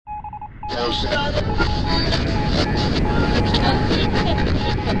Hello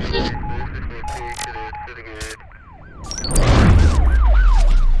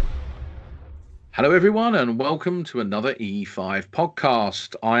everyone and welcome to another E5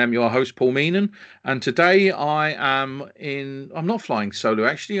 podcast. I am your host Paul Meenan, and today I'm not flying solo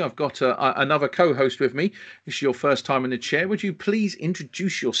actually. I've got another co-host with me. This is your first time in the chair. Would you please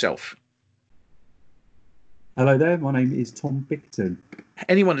introduce yourself? Hello there, my name is Tom Bickerton.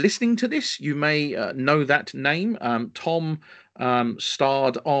 Anyone listening to this, you may know that name. Tom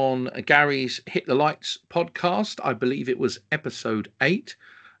starred on Gary's Hit the Lights podcast. I believe it was episode 8.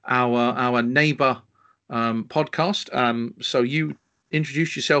 Our neighbour podcast. So you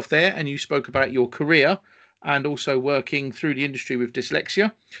introduced yourself there and you spoke about your career and also working through the industry with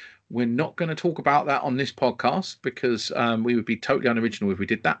dyslexia. We're not going to talk about that on this podcast because we would be totally unoriginal if we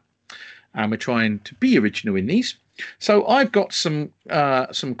did that. And we're trying to be original in these. So I've got some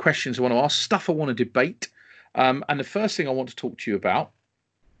questions I want to ask, stuff I want to debate. And the first thing I want to talk to you about,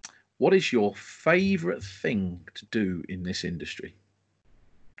 what is your favourite thing to do in this industry?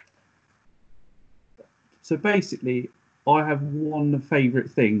 So basically, I have one favourite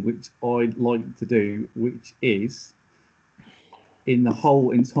thing which I like to do, which is, in the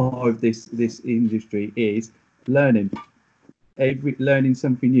whole entire of this industry, is learning. Learning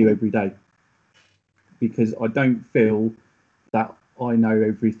something new every day. Because I don't feel that I know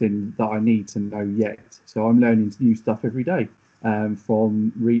everything that I need to know yet. So I'm learning new stuff every day,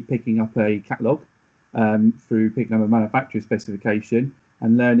 from picking up a catalogue, through picking up a manufacturer specification,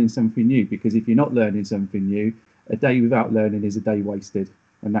 and learning something new, because if you're not learning something new, a day without learning is a day wasted,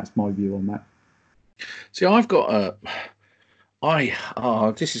 and that's my view on that. See, I've got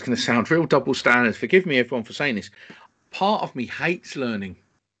this is going to sound real double standards. Forgive me, everyone, for saying this. Part of me hates learning,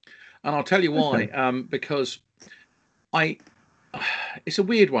 and I'll tell you why. Okay. Because it's a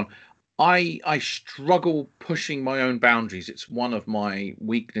weird one. I struggle pushing my own boundaries. It's one of my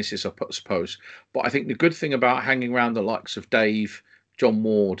weaknesses, I suppose. But I think the good thing about hanging around the likes of Dave, John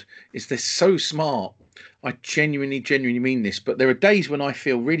Ward, is they're so smart. I genuinely mean this, but there are days when I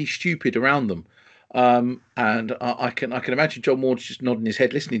feel really stupid around them. And I can imagine John Ward's just nodding his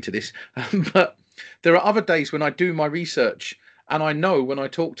head listening to this. But there are other days when I do my research and I know when I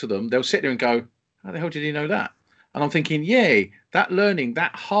talk to them, they'll sit there and go, how the hell did he know that? And I'm thinking, yay, that learning,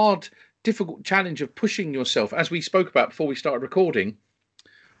 that hard, difficult challenge of pushing yourself, as we spoke about before we started recording,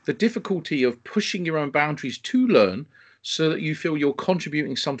 the difficulty of pushing your own boundaries to learn so that you feel you're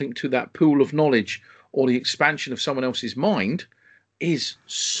contributing something to that pool of knowledge or the expansion of someone else's mind is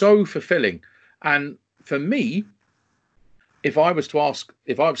so fulfilling. And for me, if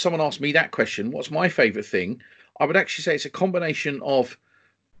someone asked me that question, what's my favorite thing? I would actually say it's a combination of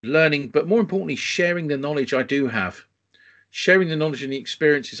learning, but more importantly, sharing the knowledge I do have, sharing the knowledge and the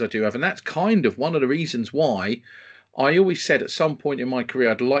experiences I do have. And that's kind of one of the reasons why I always said at some point in my career,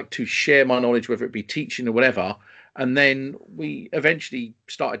 I'd like to share my knowledge, whether it be teaching or whatever. And then we eventually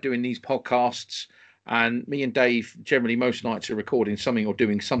started doing these podcasts, and me and Dave generally most nights are recording something or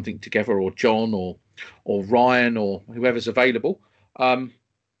doing something together, or John or Ryan or whoever's available. And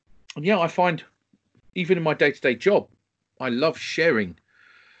yeah, I find even in my day-to-day job, I love sharing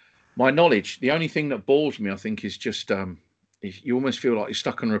my knowledge. The only thing that bores me, I think, is just you almost feel like you're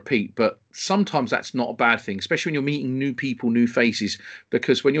stuck on repeat. But sometimes that's not a bad thing, especially when you're meeting new people, new faces,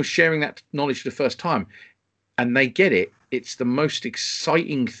 because when you're sharing that knowledge for the first time and they get it, it's the most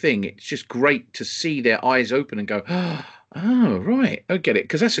exciting thing. It's just great to see their eyes open and go, oh, right, I get it.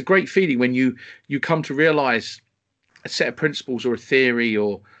 Because that's a great feeling when you come to realize a set of principles or a theory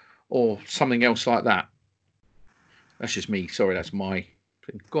or something else like that. That's just me. Sorry, that's my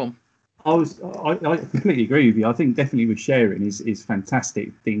thing. Go on. I completely agree with you. I think definitely with sharing is a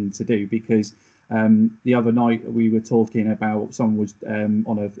fantastic thing to do, because the other night we were talking about, someone was on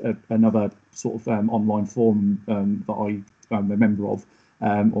another sort of online forum that I'm a member of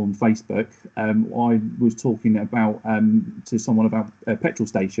on Facebook. I was talking about to someone about a petrol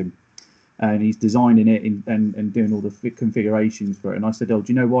station, and he's designing it and doing all the configurations for it. And I said, oh,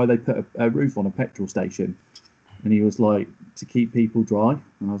 do you know why they put a roof on a petrol station? And he was like, to keep people dry.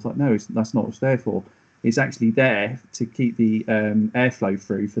 And I was like, no, that's not what it's there for. It's actually there to keep the airflow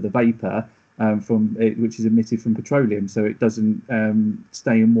through for the vapour which is emitted from petroleum, so it doesn't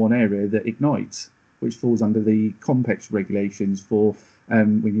stay in one area that ignites, which falls under the COMPEX regulations for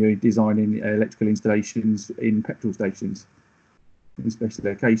when you're designing electrical installations in petrol stations in special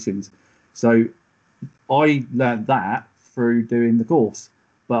locations. So I learned that through doing the course,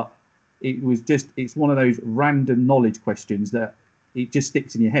 but it's one of those random knowledge questions that it just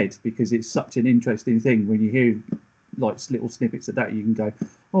sticks in your head, because it's such an interesting thing when you hear like little snippets of that. You can go,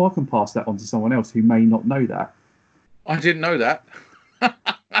 oh, I can pass that on to someone else who may not know that. I didn't know that.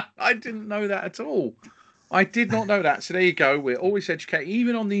 I didn't know that at all. I did not know that. So there you go. We're always educating.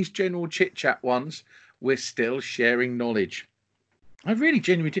 Even on these general chit chat ones, we're still sharing knowledge. I really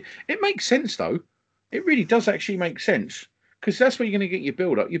genuinely do. It makes sense, though. It really does actually make sense, because that's where you're going to get your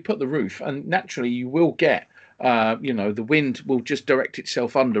build up. You put the roof, and naturally you will get, the wind will just direct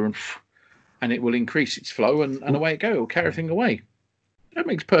itself under, and it will increase its flow, and away it goes. It will carry everything away. That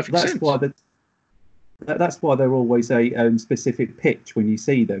makes perfect sense. That's why they're always a specific pitch when you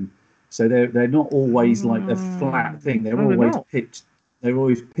see them. So they're not always like a flat thing. They're always pitched. They're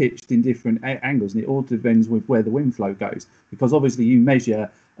always pitched in different angles, and it all depends with where the wind flow goes. Because obviously you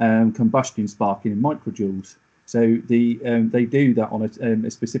measure combustion sparking in microjoules. So they do that on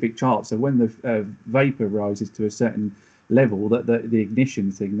a specific chart. So when the vapor rises to a certain level, that the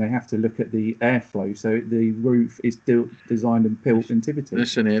ignition thing, they have to look at the airflow. So the roof is still designed and built in Tiverton.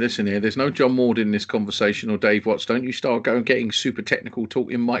 Listen here. There's no John Ward in this conversation, or Dave Watts. Don't you start going getting super technical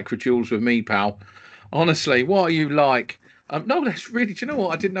talking microjoules with me, pal. Honestly, what are you like? No, that's really. Do you know what?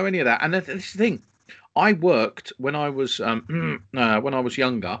 I didn't know any of that. And this is the thing. I worked when I was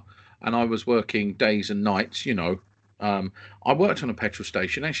younger, and I was working days and nights. I worked on a petrol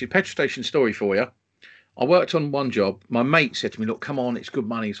station. Actually, petrol station story for you. I worked on one job. My mate said to me, "Look, come on, it's good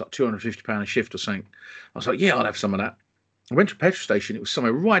money. It's like £250 a shift or something." I was like, "Yeah, I'll have some of that." I went to a petrol station. It was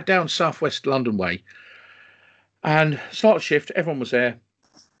somewhere right down Southwest London way, and started shift. Everyone was there,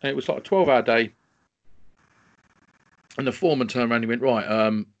 and it was like a 12-hour day. And the foreman turned around and he went,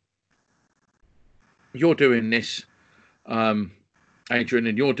 "Right, you're doing this, Adrian,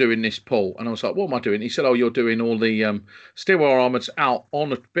 and you're doing this, Paul." And I was like, "What am I doing?" He said, "Oh, you're doing all the steel wire armors out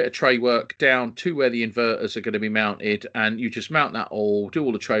on a bit of tray work down to where the inverters are going to be mounted, and you just mount that all, do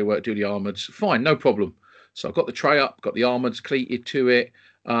all the tray work, do the armors. Fine, no problem." So I've got the tray up, got the armors cleated to it,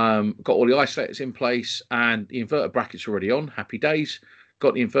 got all the isolators in place, and the inverter brackets already on. Happy days.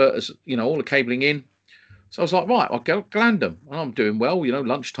 Got the inverters, all the cabling in. So I was like, right, I'll go gland them. And I'm doing well,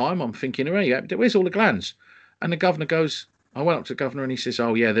 lunchtime. I'm thinking, hey, where's all the glands? And the governor goes, I went up to the governor and he says,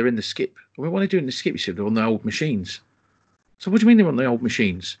 "Oh, yeah, they're in the skip." I went, "What are they doing in the skip?" He said, "They're on the old machines." So what do you mean they're on the old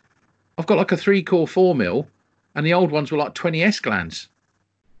machines? I've got like a 3-core 4 mil, and the old ones were like 20S glands,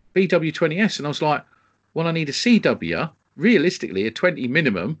 BW20S. And I was like, well, I need a CW, realistically, a 20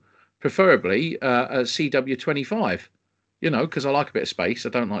 minimum, preferably a CW25, because I like a bit of space. I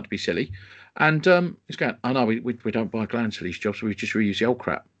don't like to be silly. And he's going, "Oh, no, we don't buy glands for these jobs. We just reuse the old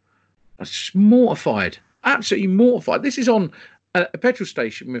crap." I was mortified, absolutely mortified. This is on a petrol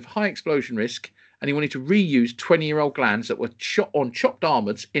station with high explosion risk, and he wanted to reuse 20-year-old glands that were shot on chopped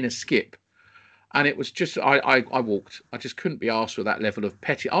armors in a skip. And it was just, I walked. I just couldn't be asked for that level of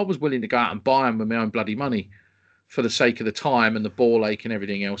petty. I was willing to go out and buy them with my own bloody money for the sake of the time and the ball ache and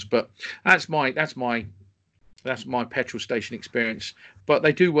everything else. But that's my petrol station experience. But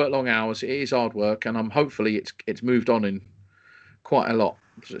they do work long hours. It is hard work, and hopefully it's moved on in quite a lot.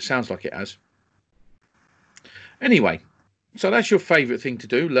 It sounds like it has. Anyway, so that's your favourite thing to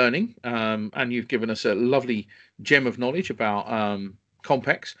do, learning, and you've given us a lovely gem of knowledge about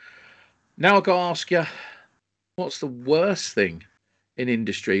Compex. Now I've got to ask you, what's the worst thing in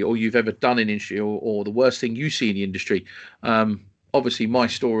industry, or you've ever done in industry, or the worst thing you see in the industry? Obviously, my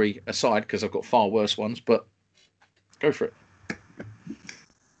story aside, because I've got far worse ones, but go for it.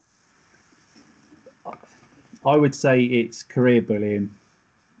 I would say it's career bullying.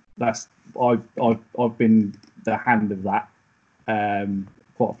 I've been the hand of that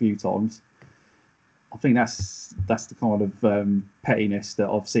quite a few times. I think that's the kind of pettiness that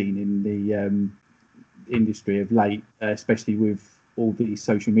I've seen in the industry of late, especially with all these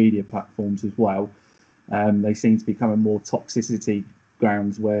social media platforms as well. They seem to become a more toxicity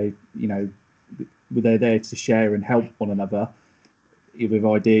grounds where they're there to share and help one another with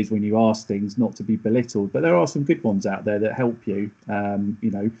ideas when you ask things, not to be belittled. But there are some good ones out there that help you.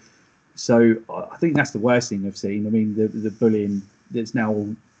 So I think that's the worst thing I've seen. I mean, the bullying that's now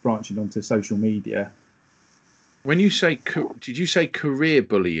branching onto social media. When you say, did you say career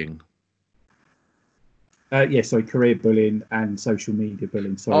bullying? Yeah, sorry, career bullying and social media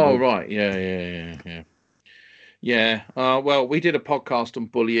bullying. Sorry. Oh, right. Yeah. Yeah. Well, we did a podcast on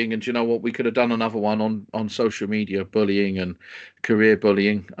bullying, and do you know what? We could have done another one on social media bullying and career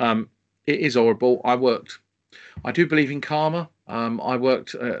bullying. It is horrible. I do believe in karma. I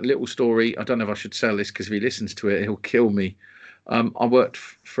worked a little story. I don't know if I should sell this, because if he listens to it, he'll kill me. I worked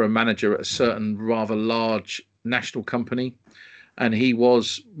for a manager at a certain rather large national company, and he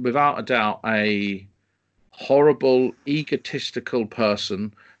was without a doubt a horrible, egotistical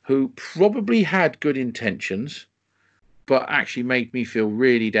person who probably had good intentions, but actually made me feel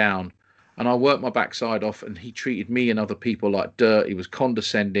really down. And I worked my backside off, and he treated me and other people like dirt. He was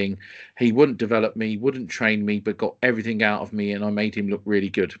condescending. He wouldn't develop me, wouldn't train me, but got everything out of me, and I made him look really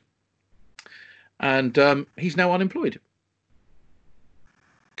good. And he's now unemployed.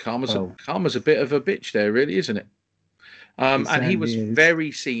 Karma's a bit of a bitch there, really, isn't it? And he was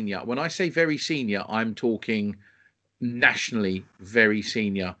very senior. When I say very senior, I'm talking nationally very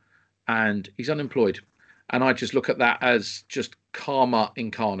senior, and he's unemployed. And I just look at that as just karma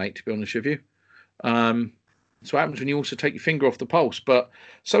incarnate, to be honest with you. That's what happens when you also take your finger off the pulse. But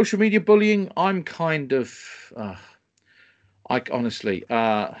social media bullying, I'm kind of, I honestly,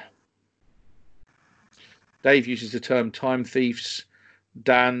 Dave uses the term time thieves.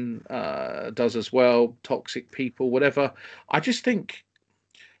 Dan does as well, toxic people, whatever. I just think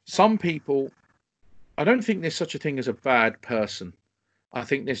some people, I don't think there's such a thing as a bad person. I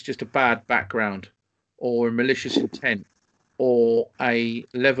think there's just a bad background or a malicious intent or a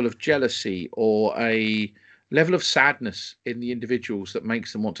level of jealousy or a level of sadness in the individuals that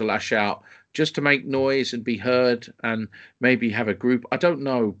makes them want to lash out just to make noise and be heard and maybe have a group. I don't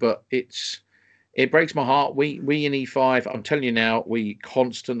know, but it breaks my heart. We in E5, I'm telling you now, we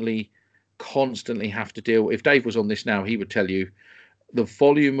constantly have to deal. If Dave was on this now, he would tell you the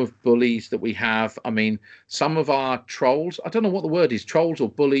volume of bullies that we have. I mean, some of our trolls, I don't know what the word is, trolls or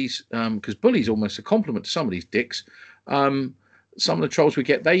bullies, because bullies almost a compliment to some of these dicks. Some of the trolls we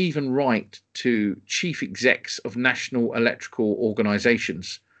get, they even write to chief execs of national electrical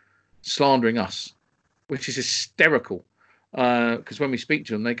organizations slandering us, which is hysterical. Because when we speak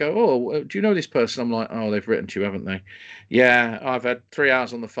to them, they go, "Oh, do you know this person?" I'm like, "Oh, they've written to you, haven't they?" Yeah, I've had 3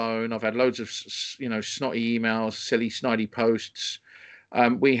 hours on the phone. I've had loads of, snotty emails, silly, snidey posts.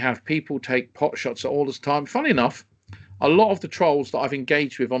 We have people take pot shots at all this time. Funny enough, a lot of the trolls that I've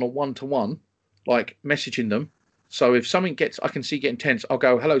engaged with on a one-to-one, like messaging them. So if something I can see getting tense, I'll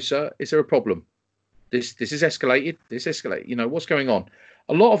go, "Hello, sir. Is there a problem? This is escalated. This escalated. What's going on?"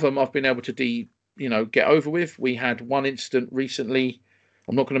 A lot of them I've been able to get over with. We had one incident recently,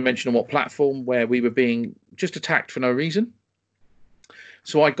 I'm not going to mention on what platform, where we were being just attacked for no reason.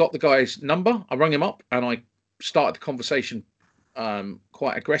 So I got the guy's number, I rang him up, and I started the conversation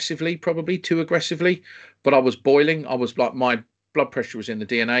quite aggressively, probably too aggressively, but I was boiling. I was like, my blood pressure was in the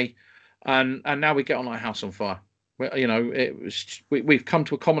DNA, and now we get on like house on fire. We've come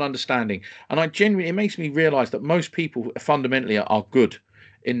to a common understanding, and it makes me realize that most people fundamentally are good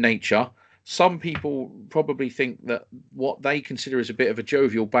in nature. Some people probably think that what they consider as a bit of a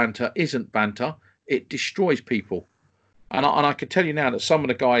jovial banter isn't banter. It destroys people. And I can tell you now that some of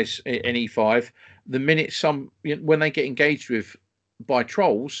the guys in E5, the minute when they get engaged with by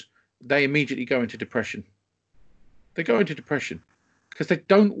trolls, they immediately go into depression. They go into depression because they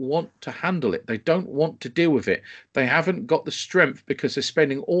don't want to handle it. They don't want to deal with it. They haven't got the strength because they're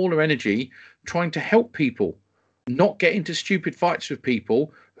spending all their energy trying to help people, not get into stupid fights with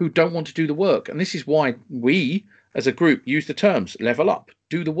people who don't want to do the work. And this is why we as a group use the terms level up,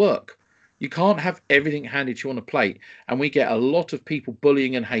 do the work. You can't have everything handed to you on a plate. And we get a lot of people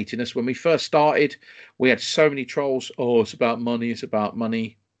bullying and hating us. When we first started, we had so many trolls. "Oh, it's about money. It's about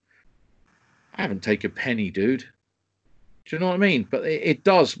money." I haven't taken a penny, dude. Do you know what I mean? But it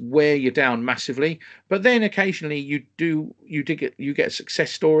does wear you down massively. But then occasionally you get a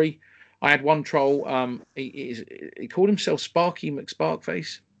success story. I had one troll. He called himself Sparky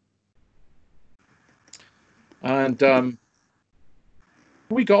McSparkface, and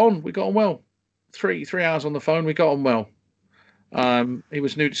we got on well. 3 hours on the phone, we got on well. He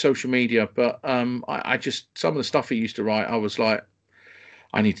was new to social media, but I just, some of the stuff he used to write, I was like,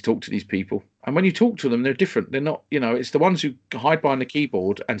 I need to talk to these people. And when you talk to them, they're different. They're not, it's the ones who hide behind the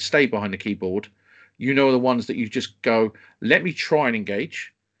keyboard and stay behind the keyboard. The ones that you just go, let me try and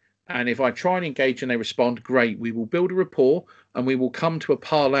engage. And if I try and engage and they respond, great, we will build a rapport and we will come to a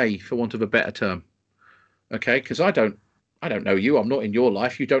parlay, for want of a better term. Okay? Because I don't know you. I'm not in your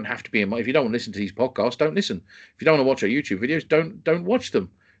life. You don't have to be in my. If you don't want to listen to these podcasts, don't listen. If you don't want to watch our YouTube videos, don't watch them.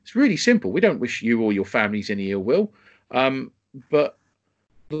 It's really simple. We don't wish you or your families any ill will. But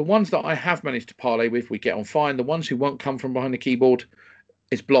the ones that I have managed to parlay with, we get on fine. The ones who won't come from behind the keyboard,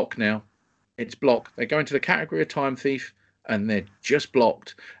 it's blocked now. It's blocked. They go into the category of time thief, and they're just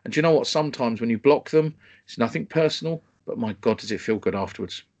blocked. And do you know what? Sometimes when you block them, it's nothing personal, but my God, does it feel good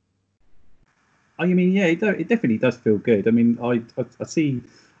afterwards? I mean, yeah, it definitely does feel good. I mean, I see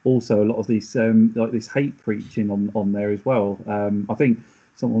also a lot of these like this hate preaching on there as well. I think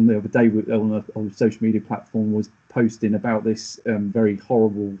someone the other day on a social media platform was posting about this very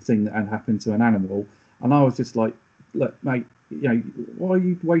horrible thing that had happened to an animal, and I was just like, look, mate, why are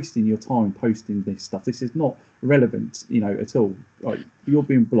you wasting your time posting this stuff? This is not relevant, at all. Like, you're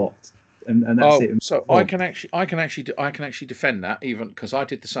being blocked, and that's Oh, it. so I can actually defend that, even because I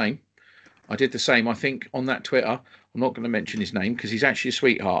did the same. I did the same. I think on that Twitter, I'm not going to mention his name because he's actually a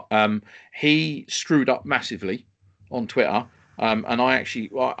sweetheart. He screwed up massively on Twitter, and I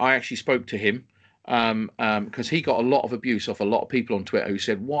actually spoke to him because he got a lot of abuse off a lot of people on Twitter who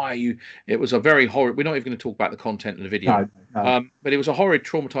said, "Why are you?" It was a very horrid. We're not even going to talk about the content of the video, No. but it was a horrid,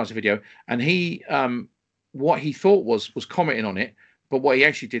 traumatizing video. And he, what he thought was commenting on it, but what he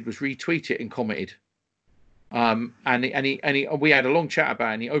actually did was retweet it and commented. And we had a long chat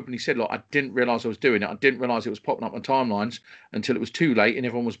about it, and he openly said, "Look, I didn't realize I was doing it. I didn't realize it was popping up on timelines until it was too late, and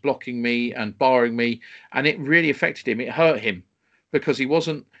everyone was blocking me and barring me, and it really affected him. It hurt him because he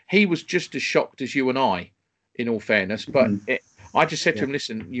was just as shocked as you and I, in all fairness. But I just said to him,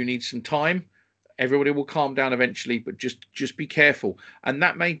 listen, you need some time. Everybody will calm down eventually, but just be careful." And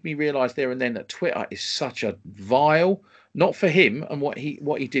that made me realize there and then that Twitter is such a vile, not for him and what he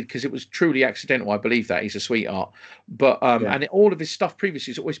did, because it was truly accidental. I believe that he's a sweetheart, but and all of his stuff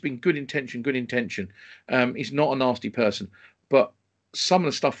previously has always been good intention, good intention. He's not a nasty person, but some of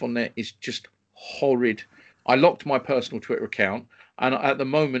the stuff on there is just horrid. I locked my personal Twitter account, and at the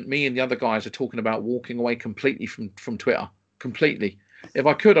moment, me and the other guys are talking about walking away completely from Twitter. Completely. If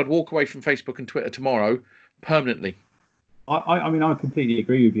I could, I'd walk away from Facebook and Twitter tomorrow permanently. I mean, I completely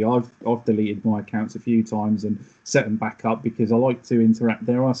agree with you. I've deleted my accounts a few times and set them back up because I like to interact.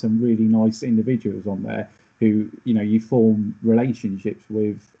 There are some really nice individuals on there who, you form relationships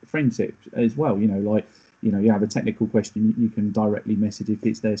with, friendships as well. You have a technical question, you can directly message if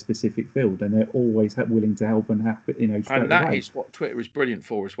it's their specific field, and they're always willing to help and happy, straight And that away. is what Twitter is brilliant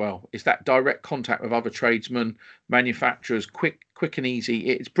for as well. Is that direct contact with other tradesmen, manufacturers, quick and easy.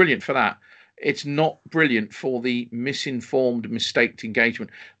 It's brilliant for that. It's not brilliant for the misinformed, mistaked engagement.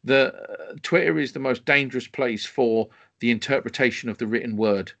 The Twitter is the most dangerous place for the interpretation of the written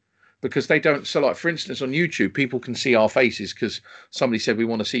word, because they don't. So, like for instance, on YouTube, people can see our faces because somebody said we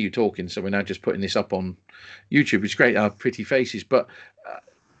want to see you talking. So we're now just putting this up on YouTube. It's great, our pretty faces, but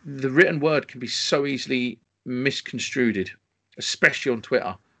the written word can be so easily misconstrued, especially on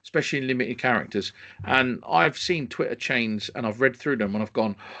Twitter, especially in limited characters. And I've seen Twitter chains and I've read through them and I've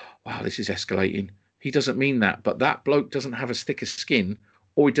gone, wow, this is escalating. He doesn't mean that, but that bloke doesn't have as thick a skin,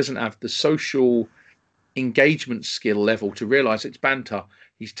 or he doesn't have the social engagement skill level to realize it's banter.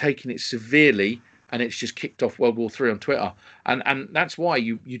 He's taken it severely, and it's just kicked off World War III on Twitter. And that's why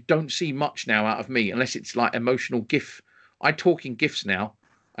you don't see much now out of me unless it's like emotional gif. I talk in gifs now,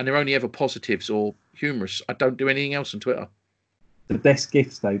 and they're only ever positives or humorous. I don't do anything else on Twitter. The best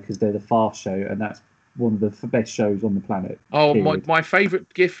gifts, though, because they're the fast show, and that's one of the best shows on the planet. Oh, my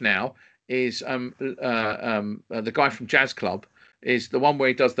favourite gif now is the guy from Jazz Club, is the one where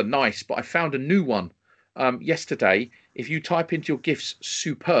he does the nice, but I found a new one yesterday. If you type into your gifs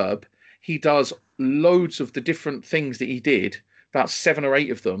superb, he does loads of the different things that he did, about 7 or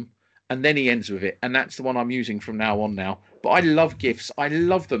 8 of them, and then he ends with it, and that's the one I'm using from now on now. But I love gifs. I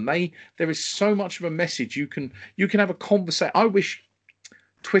love them. There is so much of a message. You can have a conversation. I wish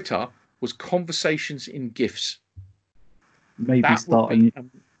Twitter was conversations in gifs. Maybe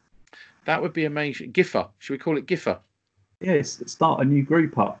that would be amazing. Giffer. Should we call it Giffer? Yes, start a new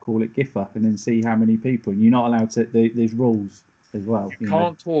group up, call it Giffer, and then see how many people. You're not allowed to. There's rules as well. You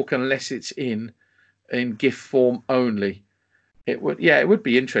can't talk unless it's in GIF form only. It would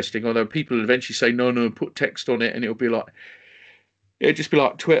be interesting. Although people will eventually say no, put text on it, and it'll just be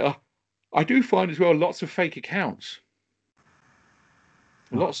like Twitter. I do find as well lots of fake accounts.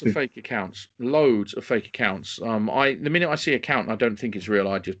 Loads of fake accounts. The minute I see an account and I don't think it's real,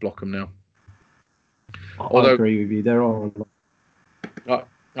 I just block them now. I agree with you. There are a lot.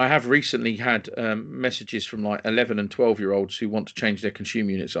 I have recently had messages from like 11 and 12-year-olds who want to change their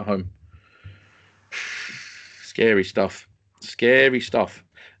consumer units at home. Scary stuff.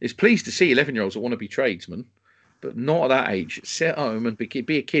 It's pleased to see 11-year-olds that want to be tradesmen, but not at that age. Sit at home and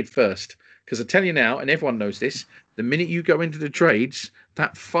be a kid first. Because I tell you now, and everyone knows this, the minute you go into the trades,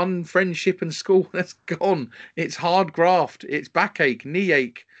 that fun friendship and school, that's gone. It's hard graft. It's backache, knee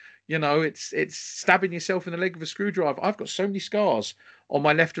ache. It's stabbing yourself in the leg with a screwdriver. I've got so many scars on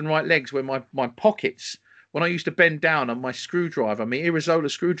my left and right legs where my pockets, when I used to bend down on my screwdriver, my Irizola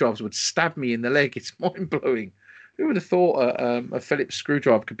screwdrivers would stab me in the leg. It's mind-blowing. Who would have thought a Phillips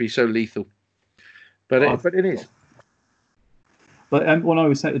screwdriver could be so lethal? But it is. But when I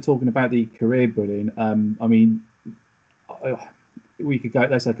was talking about the career bullying, I mean, we could go.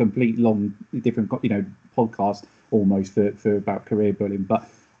 That's a complete long, different, podcast almost for about career bullying. But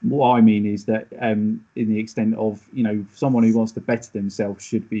what I mean is that in the extent of, someone who wants to better themselves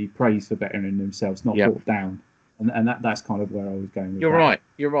should be praised for bettering themselves, not Yeah, brought down. And that's kind of where I was going with you're that. right.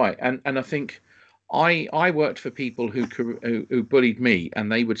 You're right. And I think I worked for people who bullied me,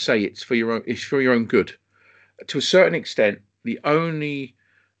 and they would say it's for your own good. To a certain extent, the only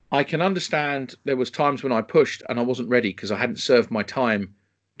I can understand there was times when I pushed and I wasn't ready because I hadn't served my time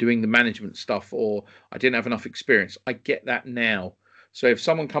doing the management stuff, or I didn't have enough experience. I get that now. So if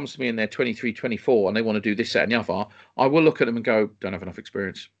someone comes to me and they're 23, 24 and they want to do this, that, and the other, I will look at them and go, don't have enough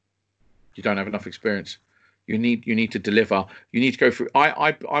experience. You don't have enough experience. You need to deliver. You need to go through.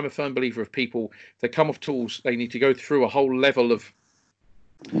 I'm a firm believer of people. If they come off tools, they need to go through a whole level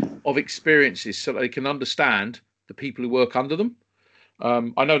of experiences so that they can understand the people who work under them.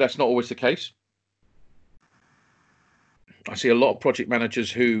 I know that's not always the case. I see a lot of project managers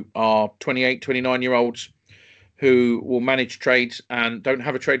who are 28, 29-year-olds who will manage trades and don't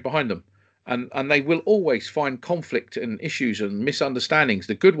have a trade behind them. And they will always find conflict and issues and misunderstandings.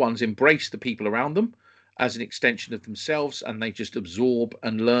 The good ones embrace the people around them as an extension of themselves, and they just absorb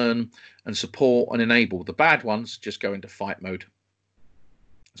and learn and support and enable. The bad ones just go into fight mode.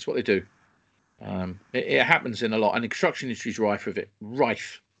 That's what they do. It happens in a lot, and the construction industry is rife with it.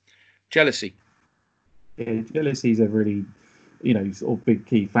 Rife. Jealousy. Yeah, jealousy is a really, sort of big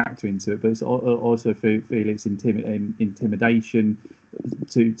key factor into it, but it's also feel it's intimidation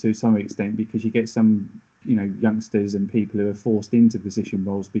to some extent, because you get some, youngsters and people who are forced into position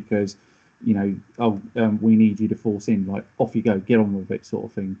roles because, we need you to force in, like, off you go, get on with it, sort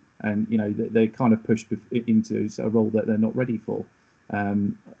of thing. And, they're kind of pushed into a role that they're not ready for. I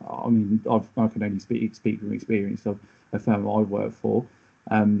mean, I can only speak from experience of a firm I work for.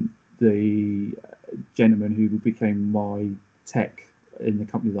 The gentleman who became my tech in the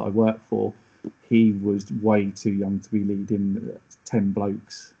company that I work for, he was way too young to be leading 10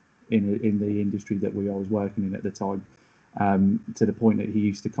 blokes in the industry that I was working in at the time, to the point that he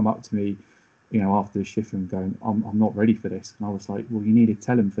used to come up to me, after the shift and going, I'm not ready for this. And I was like, well, you need to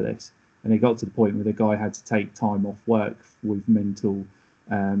tell him for this. And it got to the point where the guy had to take time off work with mental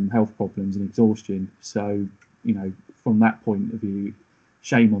health problems and exhaustion. So, from that point of view,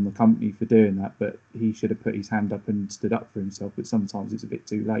 shame on the company for doing that, but he should have put his hand up and stood up for himself. But sometimes it's a bit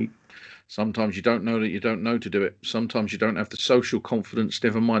too late. Sometimes you don't know that you don't know to do it. Sometimes you don't have the social confidence,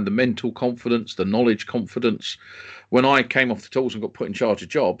 never mind the mental confidence, the knowledge confidence. When I came off the tools and got put in charge of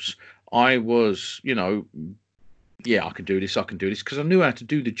jobs, I was, yeah, I can do this, because I knew how to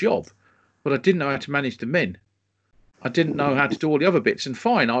do the job, but I didn't know how to manage the men. I didn't know how to do all the other bits. And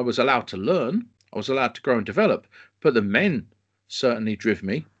fine, I was allowed to learn, I was allowed to grow and develop, but the men certainly driv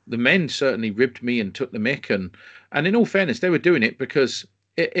me. The men certainly ribbed me and took the mick. And in all fairness, they were doing it because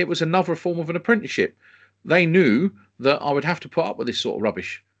it was another form of an apprenticeship. They knew that I would have to put up with this sort of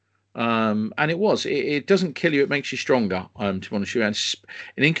rubbish. And it doesn't kill you, it makes you stronger, to be honest with you.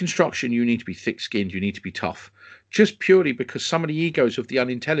 And in construction, you need to be thick-skinned, you need to be tough, just purely because some of the egos of the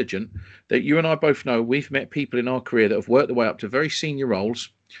unintelligent that you and I both know. We've met people in our career that have worked their way up to very senior roles,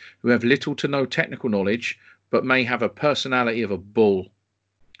 who have little to no technical knowledge, but may have a personality of a bull,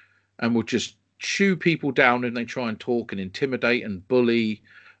 and will just chew people down when they try and talk and intimidate and bully,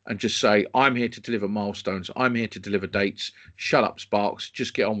 and just say, I'm here to deliver milestones, I'm here to deliver dates, shut up, Sparks,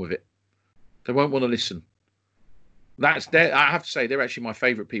 just get on with it. They won't want to listen. I have to say, they're actually my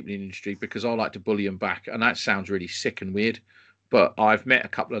favourite people in the industry, because I like to bully them back, and that sounds really sick and weird, but I've met a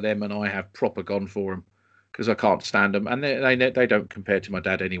couple of them and I have proper gone for them, because I can't stand them, and they don't compare to my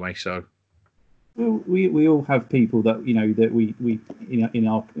dad anyway. So well, we all have people that that we in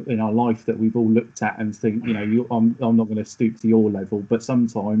our life that we've all looked at and think, I'm not going to stoop to your level, but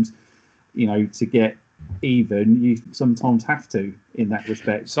sometimes, to get even, you sometimes have to, in that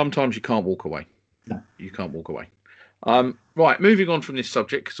respect. Sometimes you can't walk away. No. You can't walk away. Right, moving on from this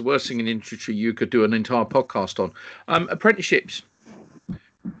subject, because the worst thing in the industry you could do an entire podcast on. Apprenticeships.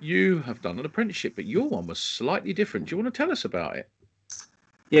 You have done an apprenticeship, but your one was slightly different. Do you want to tell us about it?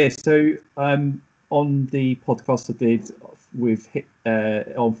 Yeah, so on the podcast I did with Hit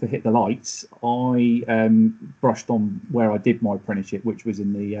the Lights, I brushed on where I did my apprenticeship, which was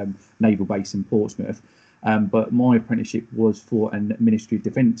in the naval base in Portsmouth. But my apprenticeship was for a Ministry of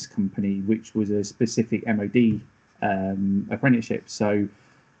Defence company, which was a specific MOD apprenticeship. So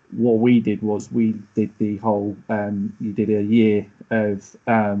what we did was we did the whole, you did a year of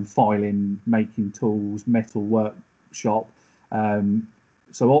filing, making tools, metal workshop.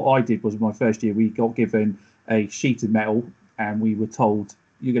 So what I did was, my first year, we got given a sheet of metal and we were told,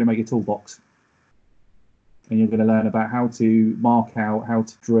 you're going to make a toolbox. And you're going to learn about how to mark out, how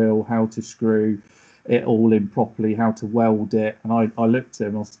to drill, how to screw, it all in properly, how to weld it. And I looked at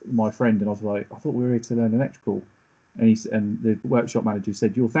him, my friend, and I was like, I thought we were here to learn electrical. And the workshop manager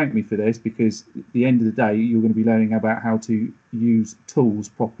said, you'll thank me for this, because at the end of the day, you're going to be learning about how to use tools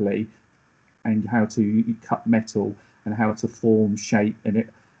properly and how to cut metal and how to form shape. And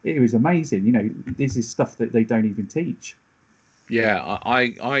it was amazing. You know, this is stuff that they don't even teach. Yeah,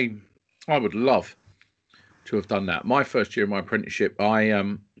 I would love to have done that. My first year of my apprenticeship,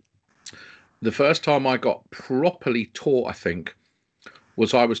 the first time I got properly taught, I think,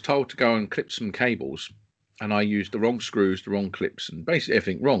 was I was told to go and clip some cables, and I used the wrong screws, the wrong clips, and basically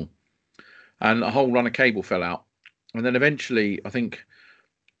everything wrong. And a whole run of cable fell out. And then eventually, I think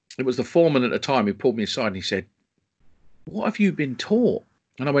it was the foreman at the time who pulled me aside and he said, "What have you been taught?"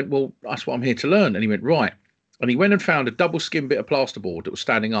 And I went, "Well, that's what I'm here to learn." And he went, "Right." And he went and found a double skin bit of plasterboard that was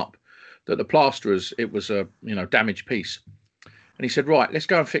standing up, that the plasterers, it was a damaged piece. And he said, "Right, let's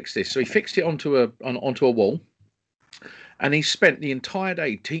go and fix this." So he fixed it onto a wall, and he spent the entire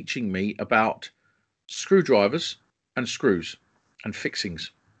day teaching me about screwdrivers and screws and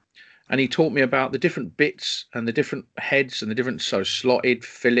fixings. And he taught me about the different bits and the different heads and the different, so slotted,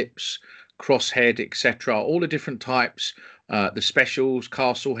 Phillips, crosshead, etc., all the different types, the specials,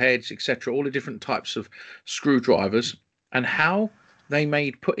 castle heads, etc., all the different types of screwdrivers, and how they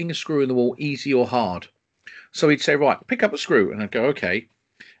made putting a screw in the wall easy or hard. So he'd say, "Right, pick up a screw," and I'd go, "Okay,"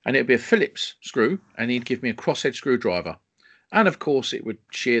 and it'd be a Phillips screw, and he'd give me a crosshead screwdriver. And of course, it would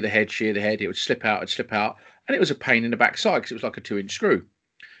shear the head, it would slip out, and it was a pain in the backside because it was like a 2-inch screw.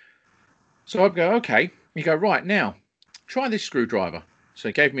 So I'd go, "Okay." You go, "Right, now, try this screwdriver." So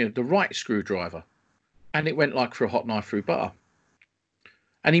he gave me the right screwdriver, and it went like for a hot knife through butter.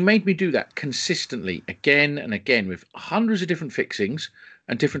 And he made me do that consistently again and again with hundreds of different fixings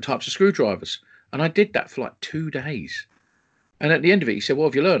and different types of screwdrivers. And I did that for like 2 days. And at the end of it, he said, "What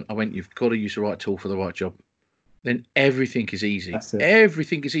have you learned?" I went, "You've got to use the right tool for the right job. Then everything is easy."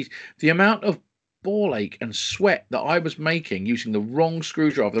 Everything is easy. The amount of ball ache and sweat that I was making using the wrong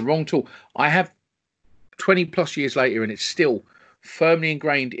screwdriver, the wrong tool, I have 20 plus years later, and it's still firmly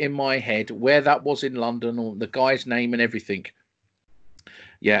ingrained in my head where that was in London, or the guy's name and everything.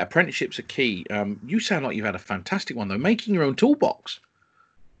 Yeah, apprenticeships are key. You sound like you've had a fantastic one, though, making your own toolbox.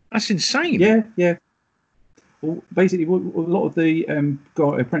 That's insane. Yeah. Well, basically, a lot of the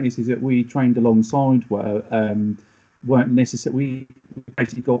apprentices that we trained alongside weren't necessarily. We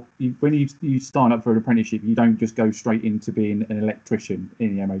basically when you sign up for an apprenticeship, you don't just go straight into being an electrician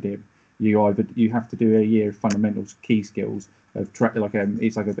in the MOD. You have to do a year of fundamentals, key skills of it's like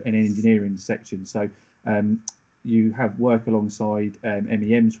an engineering section. So you have work alongside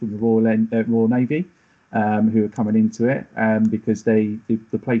MEMs from the Royal Navy. Who are coming into it because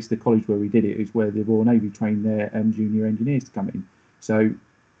the college where we did it is where the Royal Navy trained their junior engineers to come in. So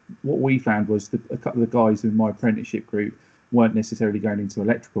what we found was a couple of the guys in my apprenticeship group weren't necessarily going into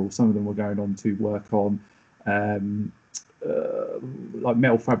electrical. Some of them were going on to work on like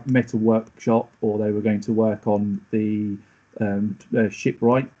metal workshop, or they were going to work on the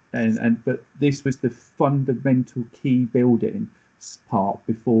shipwright. But this was the fundamental key building part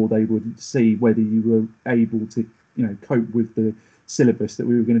before they would see whether you were able to cope with the syllabus that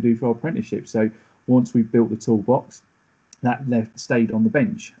we were going to do for our apprenticeship. So once we built the toolbox, that stayed on the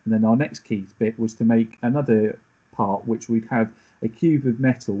bench, and then our next key bit was to make another part which we'd have a cube of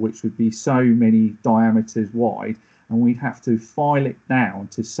metal which would be so many diameters wide, and we'd have to file it down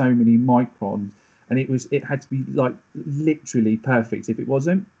to so many microns, and it had to be like literally perfect. If it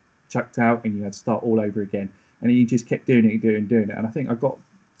wasn't, chucked out and you had to start all over again. And he just kept doing it. And I think I got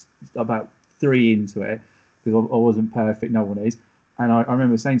about 3 into it because I wasn't perfect. No one is. And I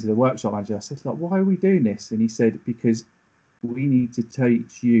remember saying to the workshop manager, I said, like, "Why are we doing this?" And he said, "Because we need to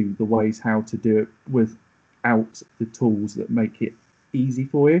teach you the ways how to do it without the tools that make it easy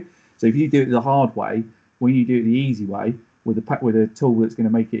for you. So if you do it the hard way, when you do it the easy way with a tool that's going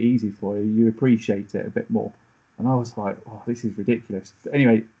to make it easy for you, you appreciate it a bit more." And I was like, "Oh, this is ridiculous." But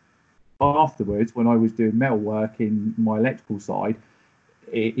anyway, afterwards, when I was doing metal work in my electrical side,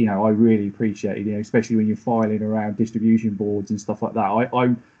 I really appreciated, especially when you're filing around distribution boards and stuff like that.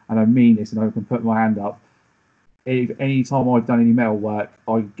 I mean this, and I can put my hand up. If any time I've done any metal work,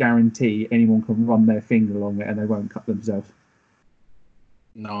 I guarantee anyone can run their finger along it and they won't cut themselves.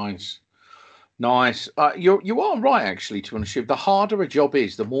 Nice. You are right, actually. To be honest, the harder a job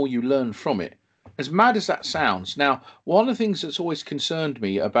is, the more you learn from it. As mad as that sounds. Now, one of the things that's always concerned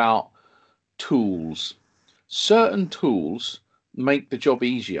me about tools, certain tools make the job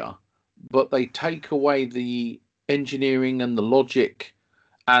easier, but they take away the engineering and the logic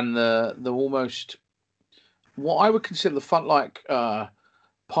and the almost what I would consider the fun, like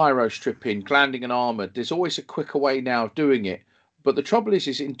pyro stripping, glanding and armoured. There's always a quicker way now of doing it. But the trouble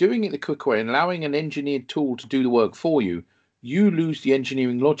is in doing it the quicker way and allowing an engineered tool to do the work for you, you lose the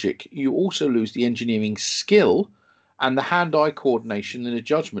engineering logic. You also lose the engineering skill and the hand-eye coordination and the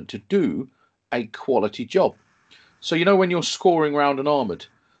judgment to do a quality job. So, when you're scoring round an armoured,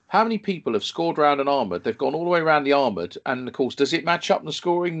 how many people have scored round an armoured? They've gone all the way around the armoured, and of course, does it match up in the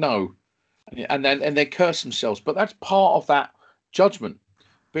scoring? No. And they curse themselves. But that's part of that judgment.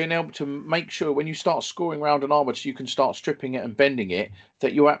 Being able to make sure when you start scoring round an armoured so you can start stripping it and bending it,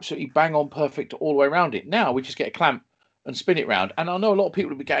 that you're absolutely bang on perfect all the way around it. Now we just get a clamp and spin it round. And I know a lot of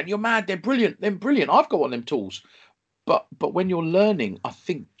people will be going, "You're mad, they're brilliant, I've got one of them tools." But when you're learning, I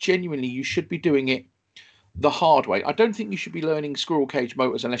think genuinely you should be doing it the hard way. I don't think you should be learning squirrel cage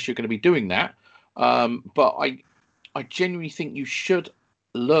motors unless you're going to be doing that. But I genuinely think you should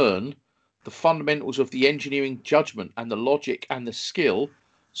learn the fundamentals of the engineering judgment and the logic and the skill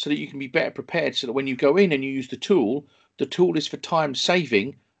so that you can be better prepared, so that when you go in and you use the tool is for time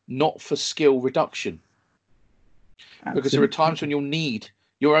saving, not for skill reduction. Absolutely. Because there are times when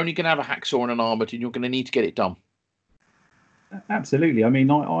you're only going to have a hacksaw and an armoured and you're going to need to get it done. Absolutely. I mean,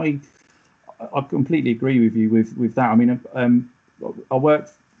 I completely agree with you with that. I mean, I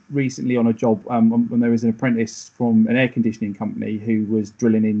worked recently on a job when there was an apprentice from an air conditioning company who was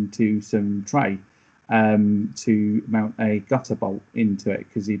drilling into some tray to mount a gutter bolt into it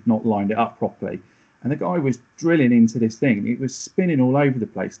because he'd not lined it up properly. And the guy was drilling into this thing. It was spinning all over the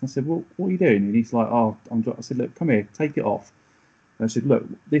place. And I said, "Well, what are you doing?" And he's like, I said, "Look, come here, take it off." And I said, "Look,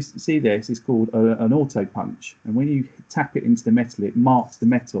 this is called an auto punch. And when you tap it into the metal, it marks the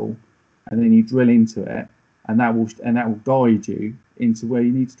metal, and then you drill into it, and that will guide you into where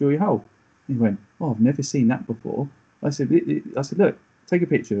you need to drill your hole." And he went, "Oh, I've never seen that before." I said, "Look, take a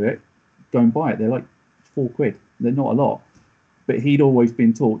picture of it, go and buy it. They're like £4. They're not a lot." But he'd always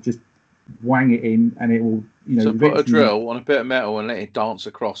been taught just wang it in, and it will, So put a drill on a bit of metal and let it dance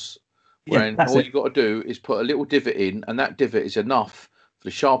across. When all you got to do is put a little divot in, and that divot is enough for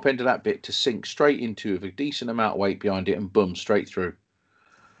the sharp end of that bit to sink straight into with a decent amount of weight behind it, and boom, straight through.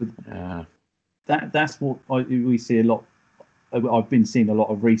 That's what we see a lot. I've been seeing a lot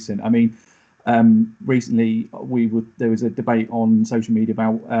of recent. I mean, recently there was a debate on social media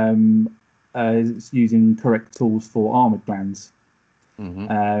about using correct tools for armoured glands.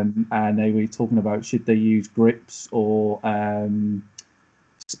 Mm-hmm. And they were talking about should they use grips or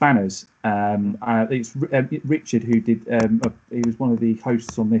spanners. It's Richard who did. He was one of the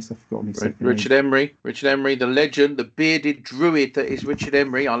hosts on this. I've forgotten his second name. Richard Emery, the legend, the bearded druid that is Richard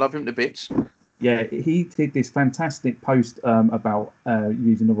Emery. I love him to bits. Yeah, he did this fantastic post about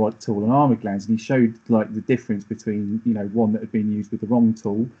using the right tool on armoured glands, and he showed like the difference between one that had been used with the wrong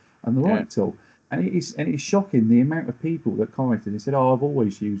tool and the right tool. And it's shocking the amount of people that commented and said, "Oh, I've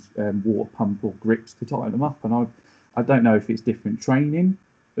always used water pump or grips to tighten them up," and I don't know if it's different training,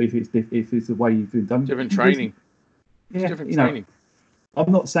 or if it's the way you've been done. Different training. Yeah, different training.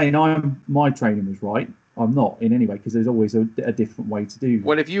 I'm not saying my training was right. I'm not in any way, because there's always a different way to do.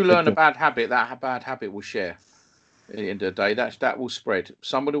 Well, if you learn a bad habit, that bad habit will share. At the end of the day, that will spread.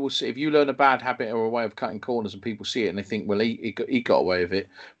 Somebody will see if you learn a bad habit or a way of cutting corners, and people see it and they think, "Well, he got away with it."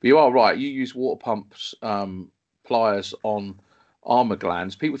 But you are right. You use water pumps, pliers on armour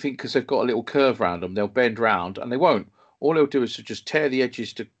glands. People think because they've got a little curve around them, they'll bend round, and they won't. All they'll do is to just tear the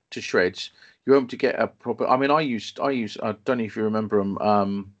edges to shreds. You won't to get a proper. I mean, I used. I don't know if you remember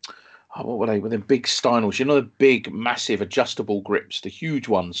them. What were they? With them big Steinels, the big, massive adjustable grips, the huge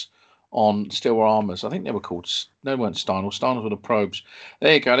ones on steel armours. I think they were called. No, they weren't Steinels. Steinels were the probes.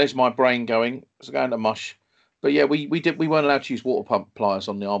 There you go. There's my brain going. It's going to mush. But yeah, we weren't allowed to use water pump pliers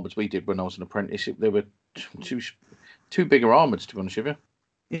on the armours. We did when I was an apprentice. They were too bigger armours, to be honest with you.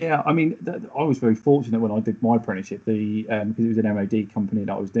 Yeah, I mean, I was very fortunate when I did my apprenticeship. Because it was an MOD company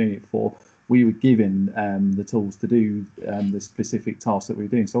that I was doing it for. We were given the tools to do the specific tasks that we were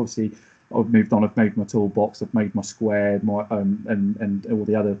doing. So obviously, I've moved on. I've made my toolbox. I've made my square, and all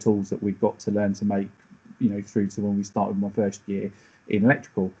the other tools that we've got to learn to make. Through to when we started my first year in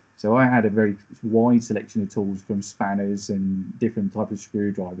electrical. So I had a very wide selection of tools, from spanners and different types of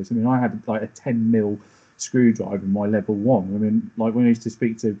screwdrivers. I mean, I had like a 10mm screwdriver in my level 1. I mean, like when I used to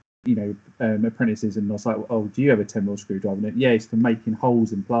speak to apprentices, and I was like, "Oh, do you have a 10mm screwdriver?" And yeah, it's for making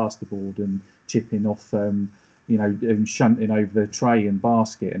holes in plasterboard and chipping off, and shunting over the tray and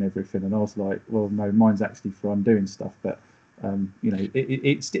basket and everything. And I was like, "Well, no, mine's actually for undoing stuff." But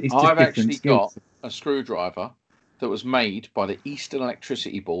it's just I've actually got a screwdriver that was made by the Eastern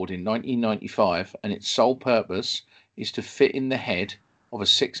Electricity Board in 1995, and its sole purpose is to fit in the head of a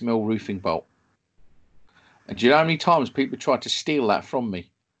 6mm roofing bolt. And do you know how many times people tried to steal that from me?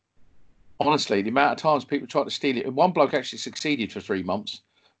 Honestly, the amount of times people try to steal it. And one bloke actually succeeded for 3 months,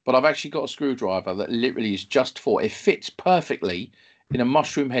 but I've actually got a screwdriver that literally is just for it fits perfectly in a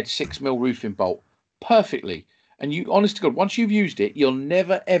mushroom head 6 mil roofing bolt. Perfectly. And you, honest to God, once you've used it, you'll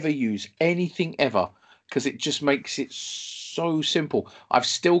never ever use anything ever because it just makes it so simple. I've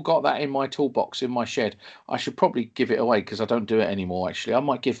still got that in my toolbox in my shed. I should probably give it away because I don't do it anymore, actually. I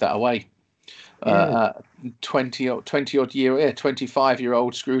might give that away. Yeah, 20 odd year, yeah,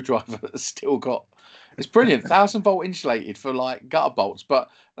 25-year-old screwdriver that's still got. It's brilliant. 1,000 volt insulated for like gutter bolts, but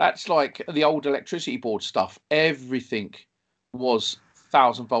that's like the old electricity board stuff. Everything was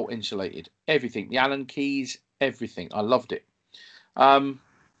 1,000 volt insulated. Everything, the Allen keys, everything. I loved it. Um,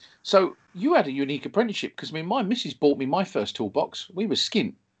 so you had a unique apprenticeship because I mean, my missus bought me my first toolbox. We were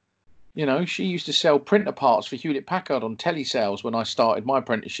skint. You know, she used to sell printer parts for Hewlett Packard on telesales when I started my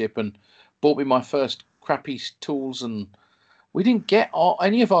apprenticeship and bought me my first crappy tools. And we didn't get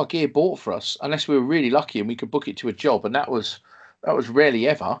any of our gear bought for us unless we were really lucky and we could book it to a job. And that was rarely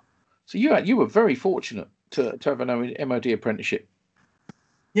ever. So you were very fortunate to have an MOD apprenticeship.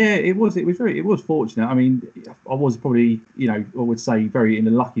 yeah, it was fortunate. I mean, I was probably, I would say very in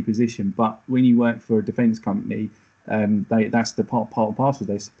a lucky position. But when you work for a defence company, that's the part and parcel.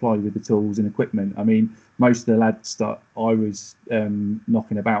 They supply you with the tools and equipment. I mean, most of the lads that I was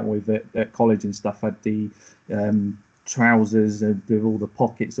knocking about with at college and stuff had the trousers with all the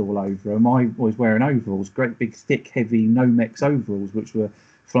pockets all over them. I was wearing overalls, great big thick heavy Nomex overalls, which were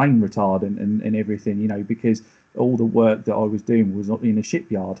flame retardant and everything, because all the work that I was doing was in a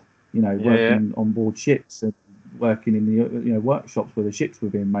shipyard, working on board ships and working in the workshops where the ships were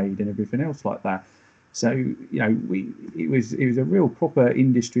being made and everything else like that. So it was a real proper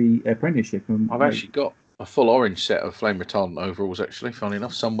industry apprenticeship. And I've actually got a full orange set of flame retardant overalls. Actually, funny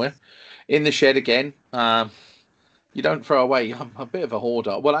enough, somewhere in the shed again. You don't throw away. I'm a bit of a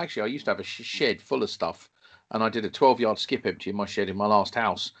hoarder. Well, actually, I used to have a shed full of stuff, and I did a 12-yard skip empty in my shed in my last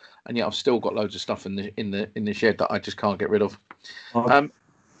house, and yet I've still got loads of stuff in the shed that I just can't get rid of.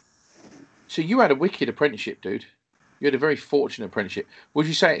 So you had a wicked apprenticeship, dude. You had a very fortunate apprenticeship. Would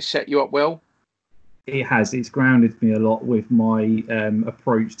you say it set you up well? It has. It's grounded me a lot with my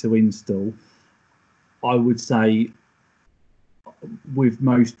approach to install. I would say with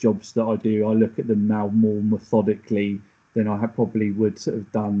most jobs that I do, I look at them now more methodically than I probably would sort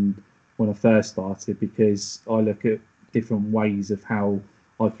of done when I first started, because I look at different ways of how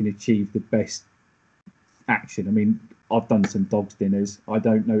I can achieve the best action. I mean, I've done some dogs dinners. I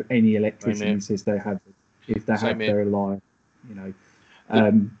don't know any electrician who says they have. If they have, they're a liar.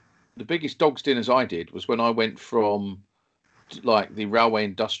 The biggest dogs dinners I did was when I went from like the railway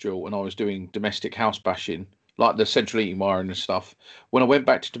industrial and I was doing domestic house bashing, like the central heating wiring and stuff. When I went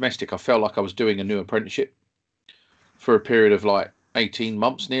back to domestic, I felt like I was doing a new apprenticeship for a period of like 18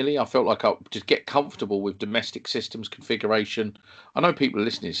 months nearly. I felt like I just get comfortable with domestic systems configuration. I know people are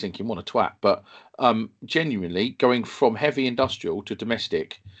listening thinking, what a twat, but genuinely going from heavy industrial to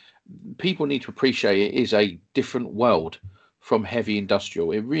domestic, people need to appreciate it is a different world from heavy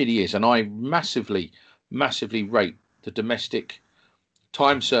industrial. It really is. And I massively, massively rate the domestic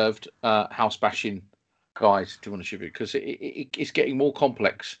time served house bashing guys, to be honest with you, because it's getting more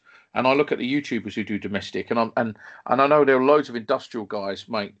complex. And I look at the YouTubers who do domestic, and I know there are loads of industrial guys,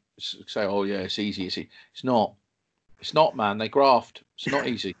 mate, say, "Oh yeah, it's easy." It's not. It's not, man. They graft. It's not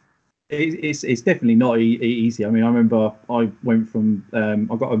easy. It's definitely not easy. I mean, I remember I went from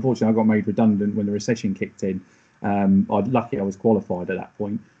unfortunately I got made redundant when the recession kicked in. Lucky I was qualified at that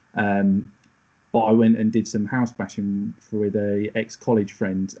point. But I went and did some house bashing with a ex-college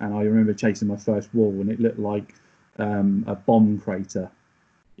friend, and I remember chasing my first wall, and it looked like a bomb crater.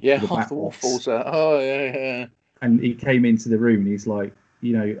 Yeah, half the wall falls out. Oh yeah. And he came into the room, and he's like,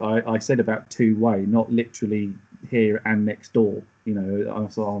 I said about two-way, not literally here and next door. I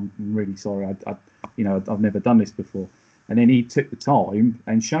thought, I'm really sorry. I've never done this before. And then he took the time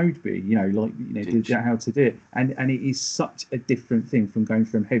and showed me, how to do it. And it is such a different thing from going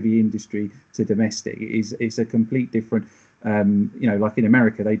from heavy industry to domestic. It's a complete different, like in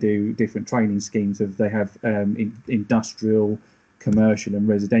America, they do different training schemes they have industrial, commercial and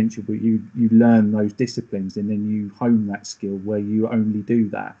residential, but you learn those disciplines and then you hone that skill where you only do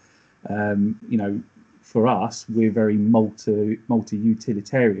that. For us, we're very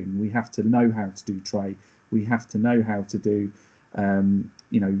multi-utilitarian. We have to know how to do tray. We have to know how to do,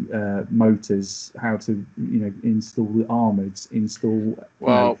 motors, how to, install the armoured,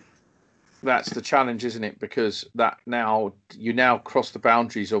 That's the challenge, isn't it? Because you now cross the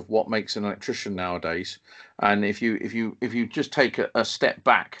boundaries of what makes an electrician nowadays. And if you just take a step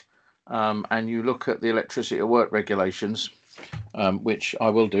back, and you look at the electricity at work regulations, which I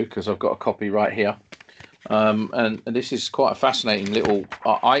will do because I've got a copy right here. And this is quite a fascinating little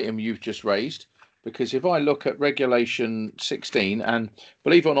item you've just raised, because if I look at Regulation 16, and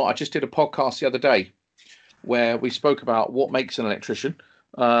believe it or not, I just did a podcast the other day where we spoke about what makes an electrician.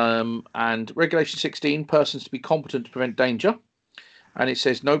 And Regulation 16, persons to be competent to prevent danger. And it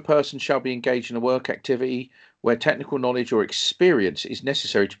says no person shall be engaged in a work activity where technical knowledge or experience is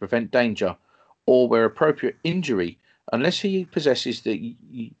necessary to prevent danger, or where appropriate injury, unless he possesses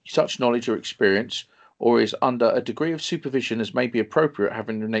such knowledge or experience, or is under a degree of supervision as may be appropriate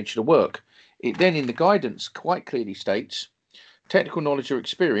having the nature of work. It then, in the guidance, quite clearly states technical knowledge or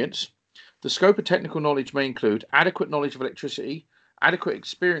experience. The scope of technical knowledge may include adequate knowledge of electricity, adequate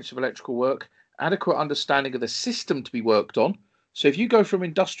experience of electrical work, adequate understanding of the system to be worked on. So if you go from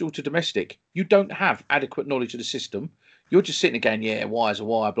industrial to domestic, you don't have adequate knowledge of the system. You're just sitting again, yeah, wire's a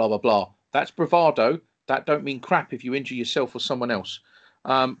wire, blah, blah, blah. That's bravado. That don't mean crap if you injure yourself or someone else.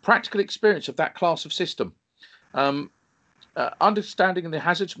 Practical experience of that class of system. Understanding of the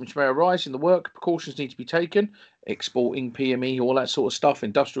hazards which may arise in the work, precautions need to be taken, exporting, PME, all that sort of stuff.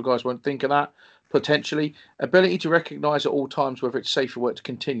 Industrial guys won't think of that, potentially. Ability to recognise at all times whether it's safe for work to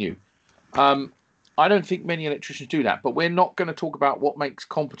continue. I don't think many electricians do that, but we're not going to talk about what makes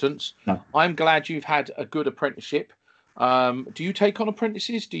competence. No. I'm glad you've had a good apprenticeship. Do you take on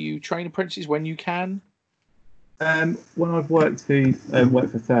apprentices? Do you train apprentices when you can? When I've worked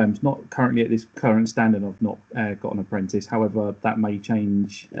for firms, not currently at this current standard, I've not got an apprentice. However, that may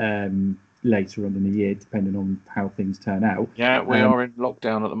change later on in the year, depending on how things turn out. Yeah, we are in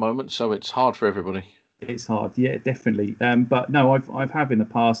lockdown at the moment, so it's hard for everybody. It's hard, yeah, definitely. But no, I've had in the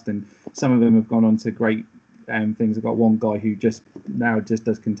past, and some of them have gone on to great things. I've got one guy who just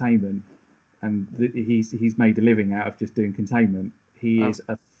does containment, and he's made a living out of just doing containment. He is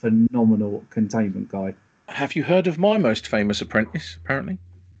a phenomenal containment guy. Have you heard of my most famous apprentice? Apparently,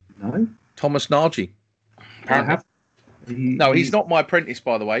 no. Thomas Nargi. I have. He's not my apprentice,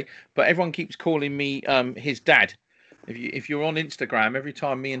 by the way. But everyone keeps calling me his dad. If you're on Instagram, every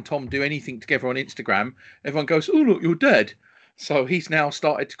time me and Tom do anything together on Instagram, everyone goes, "Oh, look, you're dad." So he's now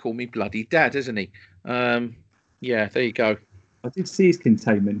started to call me bloody dad, hasn't he? Yeah, there you go. I did see his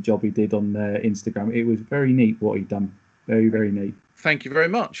containment job he did on Instagram. It was very neat what he'd done. Very, very neat. Thank you very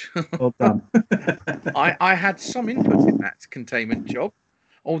much. Well done. I had some input in that containment job,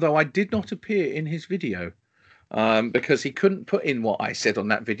 although I did not appear in his video. Because he couldn't put in what I said on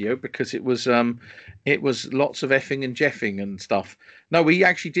that video because it was lots of effing and jeffing and stuff. No, we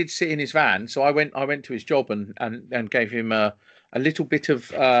actually did sit in his van, so I went to his job and gave him a little bit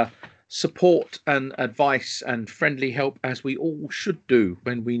of support and advice and friendly help, as we all should do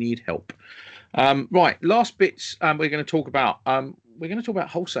when we need help. Right, last bits we're going to talk about. We're going to talk about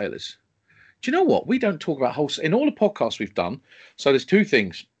wholesalers. Do you know what? We don't talk about wholesale in all the podcasts we've done. So there's two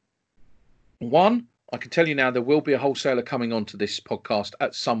things. One, I can tell you now there will be a wholesaler coming onto this podcast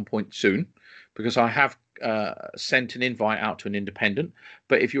at some point soon, because I have sent an invite out to an independent.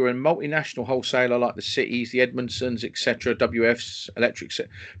 But if you're a multinational wholesaler like the Cities, the Edmondsons, etc., WFs, Electrics,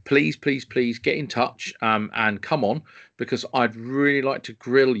 please get in touch and come on, because I'd really like to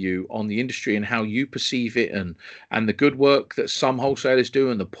grill you on the industry and how you perceive it, and the good work that some wholesalers do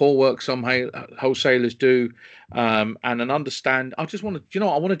and the poor work some wholesalers do, and understand. I just want to,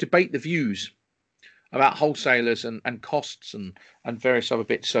 I want to debate the views about wholesalers and costs and various other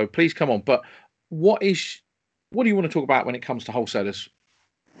bits. So please come on. But what do you want to talk about when it comes to wholesalers?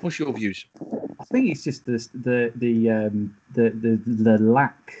 What's your views? I think it's just the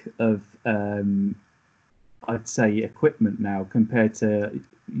lack of I'd say equipment now compared to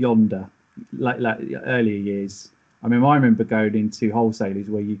yonder like earlier years. I mean, I remember going into wholesalers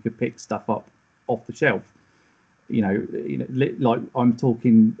where you could pick stuff up off the shelf. Like I'm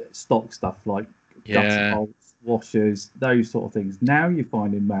talking stock stuff like gutter bolts, washers, those sort of things. Now you're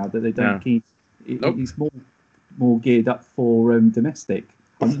finding that they don't keep. It's more geared up for domestic.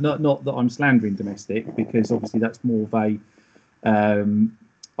 Not that I'm slandering domestic, because obviously that's more of a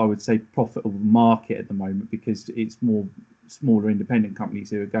I would say profitable market at the moment, because it's more smaller independent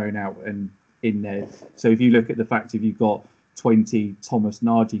companies who are going out and in there. So if you look at the fact, if you've got 20 Thomas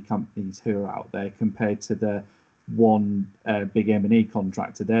Nargi companies who are out there compared to the one big M&E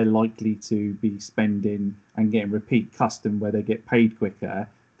contractor, they're likely to be spending and getting repeat custom where they get paid quicker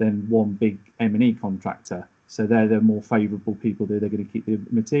than one big M&E contractor. So they're the more favourable people that they're going to keep the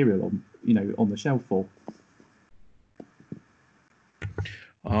material on the shelf for.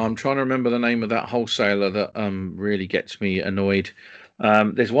 I'm trying to remember the name of that wholesaler that really gets me annoyed.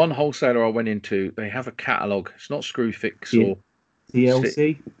 There's one wholesaler I went into. They have a catalogue. It's not Screwfix or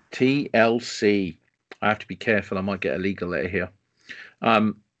TLC. TLC. I have to be careful. I might get a legal letter here.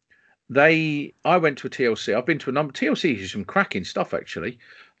 Um, I went to a TLC. I've been to a number. TLC is some cracking stuff, actually.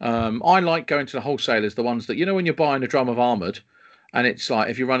 I like going to the wholesalers, the ones that, when you're buying a drum of Armoured, and it's like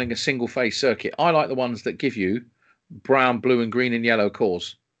if you're running a single phase circuit. I like the ones that give you brown, blue, and green and yellow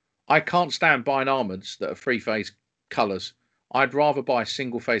cores. I can't stand buying Armoured's that are three phase colours. I'd rather buy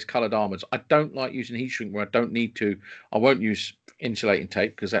single phase coloured Armoured's. I don't like using heat shrink where I don't need to. I won't use insulating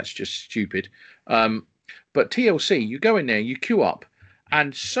tape because that's just stupid. But TLC, you go in there, you queue up,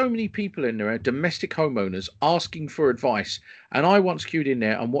 and so many people in there are domestic homeowners asking for advice. And I once queued in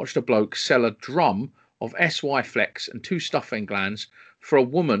there and watched a bloke sell a drum of SY Flex and 2 stuffing glands for a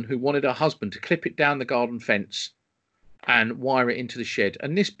woman who wanted her husband to clip it down the garden fence and wire it into the shed.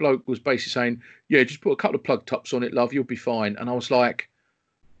 And this bloke was basically saying, yeah, just put a couple of plug tops on it, love, you'll be fine. And I was like,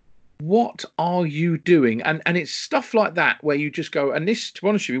 what are you doing? And it's stuff like that where you just go, and this, to be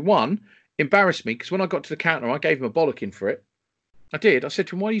honest with you, one, embarrassed me because when I got to the counter, I gave him a bollocking for it. I did. I said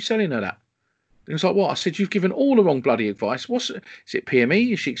to him, why are you selling her that? He was like, what? I said, you've given all the wrong bloody advice. Is it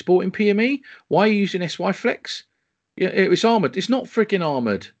PME? Is she exporting PME? Why are you using SY Flex? Yeah, it was Armoured. It's not freaking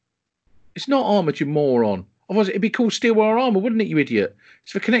Armoured. It's not Armoured, you moron. Otherwise, it'd be called steel wire armour, wouldn't it, you idiot?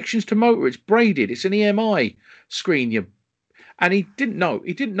 It's for connections to motor. It's braided. It's an EMI screen. And he didn't know.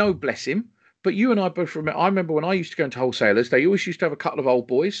 He didn't know, bless him. But you and I both remember. I remember when I used to go into wholesalers, they always used to have a couple of old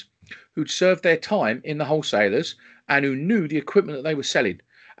boys who'd served their time in the wholesalers and who knew the equipment that they were selling.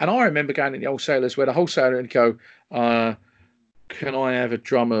 And I remember going to the wholesalers where the wholesaler would go, can I have a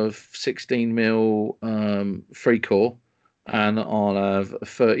drum of 16 mil 3 core and I'll have a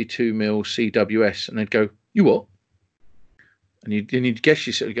 32 mil CWS? And they'd go, you what? And you'd guess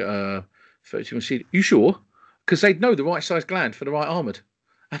you sort of go, 32 mil CWS. You sure? Because they'd know the right size gland for the right Armoured.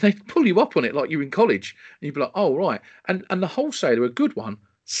 And they'd pull you up on it like you're in college. And you'd be like, oh, right. And the wholesaler, a good one,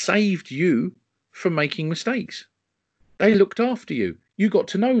 saved you from making mistakes. They looked after you. You got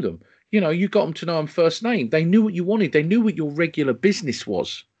to know them. You got them to know them first name. They knew what you wanted. They knew what your regular business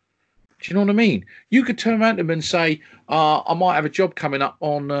was. Do you know what I mean? You could turn around to them and say, I might have a job coming up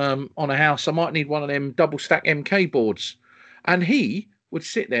on a house. I might need one of them double stack MK boards. And he would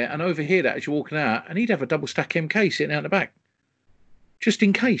sit there and overhear that as you're walking out, and he'd have a double stack MK sitting out the back. Just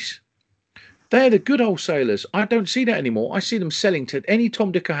in case. They're the good wholesalers. I don't see that anymore. I see them selling to any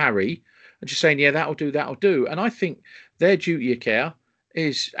Tom, Dick or Harry and just saying, yeah, that'll do. And I think their duty of care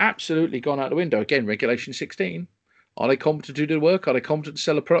is absolutely gone out the window. Again, Regulation 16. Are they competent to do the work? Are they competent to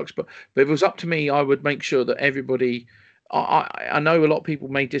sell the products? But if it was up to me, I would make sure that everybody... I know a lot of people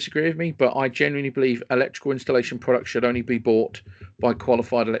may disagree with me, but I genuinely believe electrical installation products should only be bought by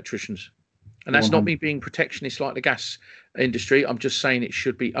qualified electricians. And that's not me being protectionist like the gas industry. I'm just saying it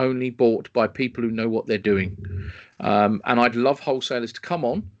should be only bought by people who know what they're doing. And I'd love wholesalers to come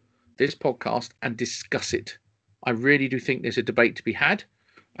on this podcast and discuss it. I really do think there's a debate to be had.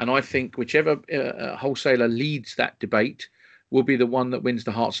 And I think whichever wholesaler leads that debate will be the one that wins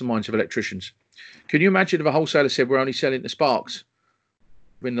the hearts and minds of electricians. Can you imagine if a wholesaler said we're only selling to Sparks?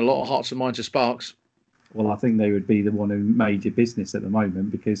 Win a lot of hearts and minds of Sparks. Well, I think they would be the one who made your business at the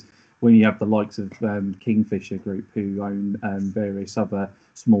moment, because when you have the likes of Kingfisher Group, who own various other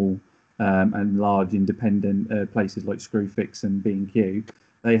small and large independent places like Screwfix and B&Q,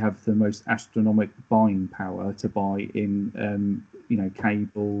 they have the most astronomical buying power to buy in,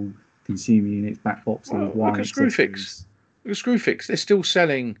 cable, consumer units, back boxes, look at Screwfix. Look at Screwfix. They're still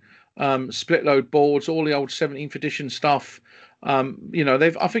selling split load boards, all the old 17th edition stuff. I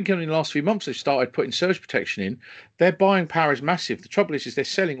think only in the last few months they've started putting surge protection in. Their buying power is massive. The trouble is they're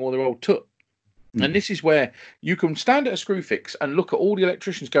selling all their old tut. And this is where you can stand at a Screwfix and look at all the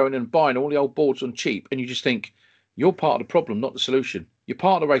electricians going and buying all the old boards on cheap, and you just think you're part of the problem, not the solution. You're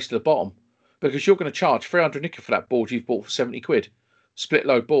part of the race to the bottom, because you're going to charge 300 nickel for that board you've bought for 70 quid, split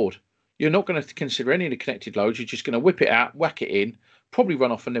load board. You're not going to consider any of the connected loads. You're just going to whip it out, whack it in, probably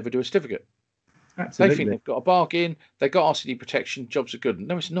run off and never do a certificate. Absolutely. They think they've got a bargain. They've got RCD protection. Job's a good one.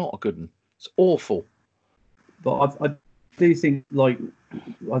 No, it's not a good one. It's awful. But I do think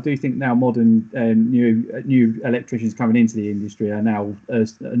now modern new electricians coming into the industry are now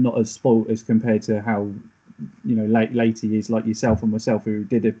not as spoilt as compared to how later years like yourself and myself who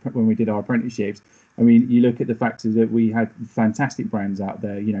did it when we did our apprenticeships. I mean, you look at the fact that we had fantastic brands out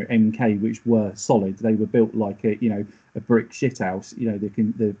there, MK, which were solid. They were built like a brick shithouse.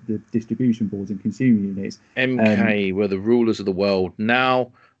 The distribution boards and consumer units. MK were the rulers of the world.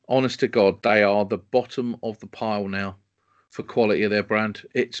 Now, honest to God, they are the bottom of the pile now for quality of their brand.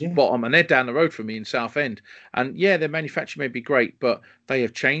 It's bottom, and they're down the road from me in Southend. And yeah, their manufacturing may be great, but they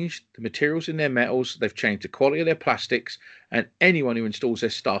have changed the materials in their metals. They've changed the quality of their plastics. And anyone who installs their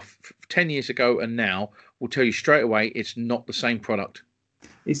stuff 10 years ago and now will tell you straight away it's not the same product.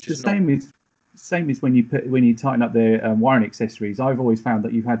 It's the same as when you tighten up the wiring accessories. I've always found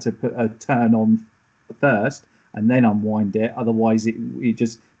that you've had to put a turn on first and then unwind it. Otherwise, it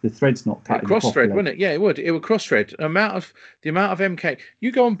just the thread's not cutting. Cross thread, wouldn't it? Yeah, it would. It would cross thread. The amount of MK.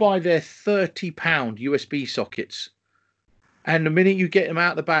 You go and buy their £30 USB sockets, and the minute you get them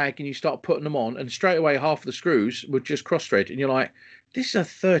out of the bag and you start putting them on, and straight away half of the screws would just cross thread, and you're like, this is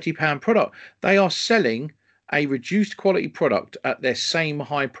a £30 product. They are selling a reduced quality product at their same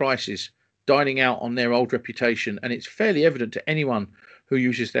high prices, dining out on their old reputation, and it's fairly evident to anyone who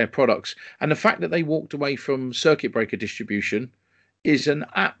uses their products. And the fact that they walked away from circuit breaker distribution is an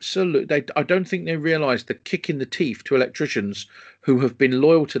absolute. I don't think they realise the kick in the teeth to electricians who have been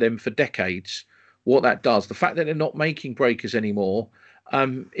loyal to them for decades. What that does, the fact that they're not making breakers anymore,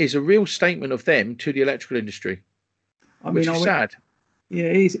 is a real statement of them to the electrical industry. Which is sad. Yeah,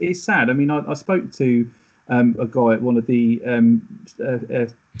 it's sad. I mean, I spoke to a guy at one of the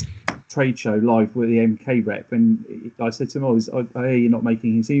trade show live with the MK rep, and I said to him, I hear you're not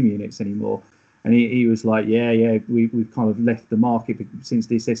making Hizumi units anymore. And he was like, yeah, we've kind of left the market since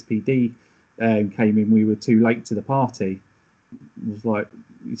this SPD came in. We were too late to the party. I was like,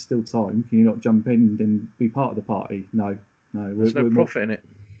 it's still time. Can you not jump in and be part of the party? No. There's no profit in it.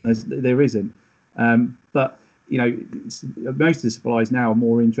 There isn't. But most of the suppliers now are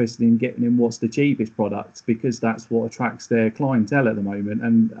more interested in getting in what's the cheapest product, because that's what attracts their clientele at the moment.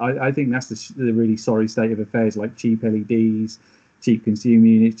 And I think that's the really sorry state of affairs, like cheap LEDs, cheap consumer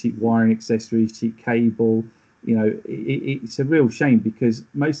units, cheap wiring accessories, cheap cable. It's a real shame, because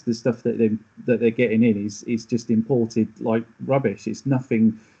most of the stuff that they're getting in is just imported like rubbish. It's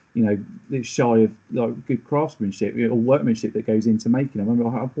nothing, that's shy of like good craftsmanship or workmanship that goes into making them. I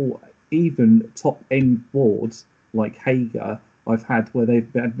remember I bought even top end boards like Hager. I've had where they've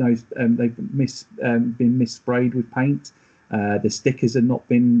had they've been missprayed with paint. The stickers have not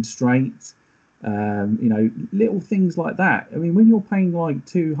been straight. Little things like that. I mean, when you're paying like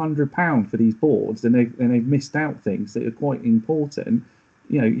 £200 for these boards, and they've missed out things that are quite important,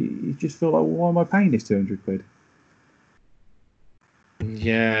 you just feel like, well, why am I paying this £200?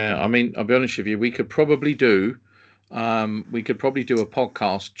 Yeah, I mean, I'll be honest with you, we could probably do a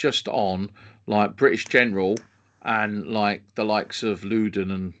podcast just on like British General and like the likes of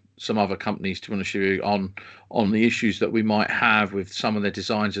Luden and some other companies, to be honest with you, on the issues that we might have with some of their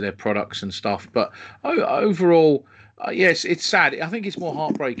designs of their products and stuff. But overall, yes, it's sad. I think it's more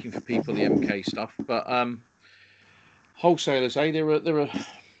heartbreaking for people, the MK stuff. But wholesalers, they're a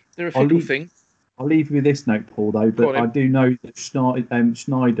fickle thing. I'll leave you with this note, Paul, though. But I do know that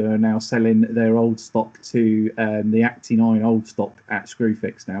Schneider are now selling their old stock to the Acti9 old stock at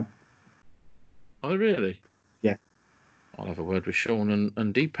Screwfix now. Oh, really? Yeah. I'll have a word with Sean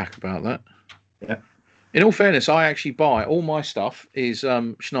and Deepak about that. Yeah. In all fairness, I actually buy all my stuff is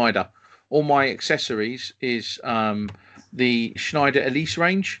Schneider. All my accessories is the Schneider Elise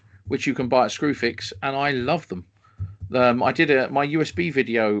range, which you can buy at Screwfix, and I love them. I did my USB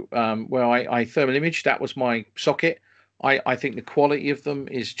video where I thermal imaged. That was my socket. I think the quality of them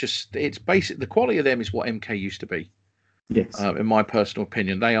is it's basic. The quality of them is what MK used to be. Yes. In my personal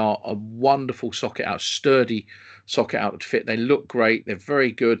opinion, they are a wonderful sturdy socket outlet fit. They look great. They're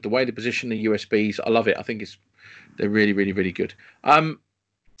very good. The way they position the USBs, I love it. I think they're really, really, really good. Right,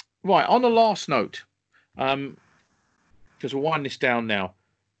 on the last note, because we'll wind this down now.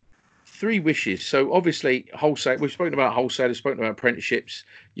 3 wishes. So obviously, wholesale. We've spoken about wholesalers, spoken about apprenticeships,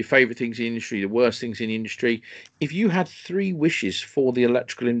 your favourite things in the industry, the worst things in the industry. If you had 3 wishes for the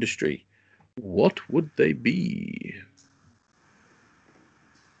electrical industry, what would they be?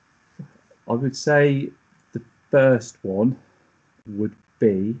 I would say the first one would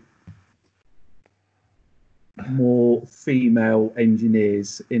be more female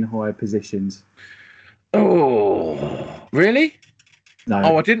engineers in higher positions. Oh, really? No.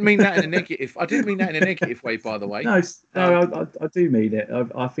 Oh, I didn't mean that in a negative. I didn't mean that in a negative way, by the way. No, I do mean it.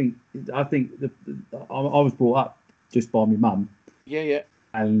 I think I was brought up just by my mum. Yeah.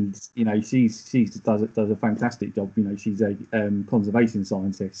 And she does a fantastic job. She's a conservation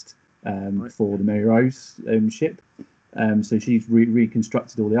scientist for the Mary Rose ship. So she's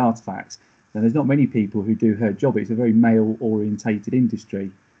reconstructed all the artifacts. And there's not many people who do her job. It's a very male-orientated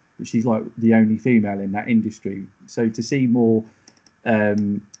industry, but she's like the only female in that industry. So to see more,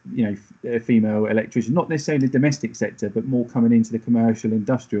 female electricians, not necessarily the domestic sector, but more coming into the commercial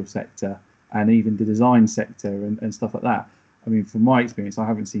industrial sector and even the design sector and stuff like that. I mean, from my experience, I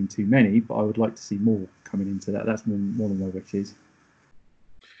haven't seen too many, but I would like to see more coming into that. That's one of my wishes.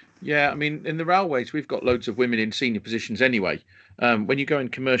 Yeah, I mean, in the railways, we've got loads of women in senior positions anyway. When you go in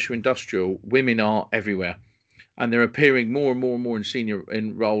commercial industrial, women are everywhere, and they're appearing more and more and more in senior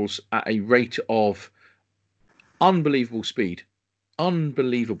in roles at a rate of unbelievable speed,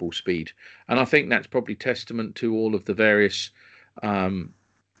 unbelievable speed. And I think that's probably testament to all of the various um,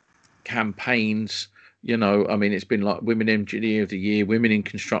 campaigns. I mean, it's been like Women Engineer of the Year, Women in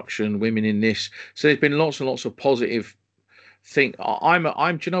Construction, Women in this. So there's been lots and lots of positive thing.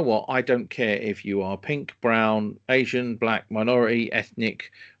 I'm. Do you know what? I don't care if you are pink, brown, Asian, black, minority,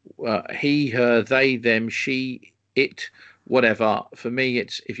 ethnic, he, her, they, them, she, it, whatever. For me,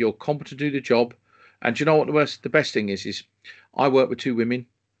 it's if you're competent to do the job. And do you know what the best thing is I work with two women,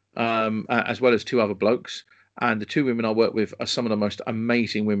 as well as two other blokes. And the two women I work with are some of the most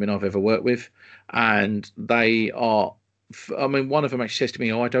amazing women I've ever worked with, and they are. I mean, one of them actually says to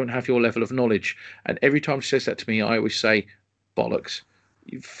me, "Oh, I don't have your level of knowledge." And every time she says that to me, I always say, bollocks.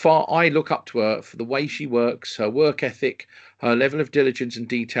 I look up to her for the way she works, her work ethic, her level of diligence and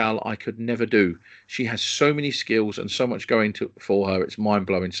detail. I could never do. She has so many skills and so much going to for her. It's mind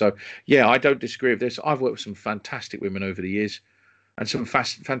blowing. So yeah, I don't disagree with this. I've worked with some fantastic women over the years, and some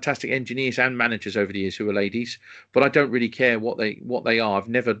fantastic engineers and managers over the years who are ladies. But I don't really care what they are. I've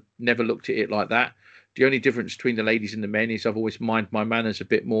never looked at it like that. The only difference between the ladies and the men is I've always minded my manners a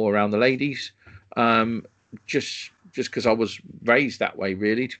bit more around the ladies. Um, just because I was raised that way,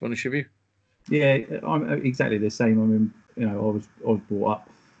 really, to be honest with you. Yeah, I'm exactly the same. I mean, I was brought up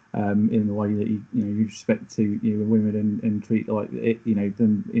in the way that you respect to women and treat like it,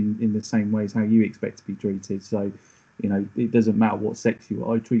 them in the same way as how you expect to be treated. So, it doesn't matter what sex you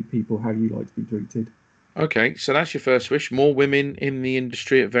are. I treat people how you like to be treated. Okay, so that's your first wish: more women in the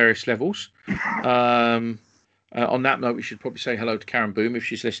industry at various levels. Um, on that note, we should probably say hello to Karen Boom if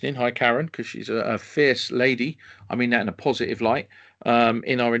she's listening. Hi, Karen, because she's a fierce lady. I mean that in a positive light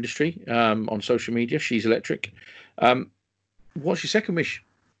in our industry on social media. She's electric. Um, what's your second wish?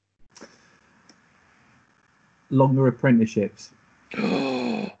 Longer apprenticeships.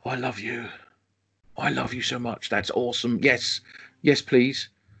 Oh, I love you. I love you so much. That's awesome. Yes, yes, please.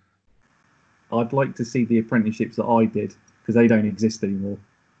 I'd like to see the apprenticeships that I did because they don't exist anymore.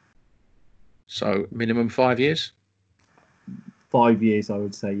 So minimum 5 years. 5 years, I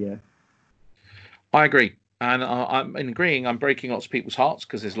would say, yeah. I agree. And I'm in agreeing. I'm breaking lots of people's hearts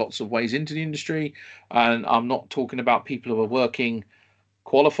because there's lots of ways into the industry. And I'm not talking about people who are working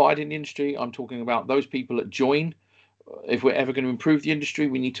qualified in the industry. I'm talking about those people that join. If we're ever going to improve the industry,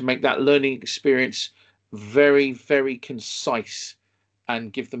 we need to make that learning experience very, very concise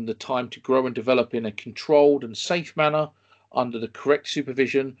and give them the time to grow and develop in a controlled and safe manner under the correct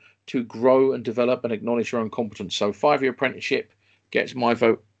supervision to grow and develop and acknowledge your own competence. So 5-year apprenticeship gets my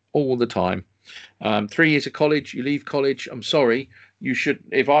vote all the time. 3 years of college, you leave college. I'm sorry, you should.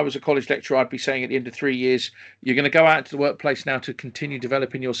 If I was a college lecturer, I'd be saying at the end of 3 years, you're going to go out into the workplace now to continue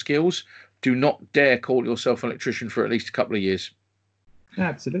developing your skills. Do not dare call yourself an electrician for at least a couple of years.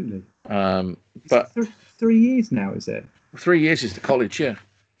 Absolutely. But 3 years now, is it? 3 years is the college, yeah,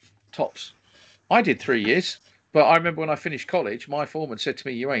 tops. I did 3 years, but I remember when I finished college, my foreman said to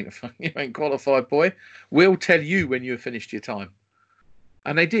me, "You ain't qualified, boy. We'll tell you when you have finished your time,"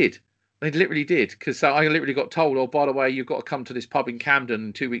 and they did. They literally did, because I literally got told, "Oh, by the way, you've got to come to this pub in Camden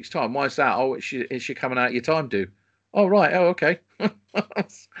in 2 weeks' time." Why is that? "Oh, it's you coming out your time due." "Oh, right. Oh, okay."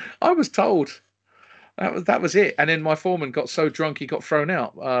 I was told. That was it. And then my foreman got so drunk he got thrown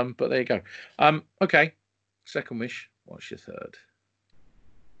out. But there you go. Okay. Second wish. What's your third?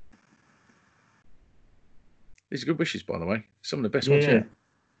 These are good wishes, by the way. Some of the best ones here.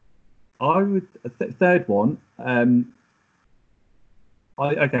 I would third one.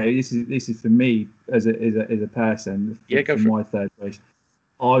 Okay, this is for me as a person. Yeah, go for my third wish.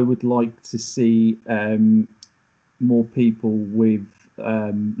 I would like to see more people with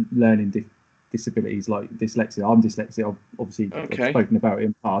learning disabilities like dyslexia. I'm dyslexic. I've spoken about it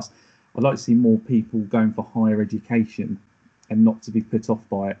in the past. I'd like to see more people going for higher education and not to be put off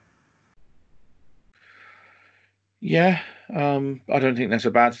by it. Yeah, I don't think that's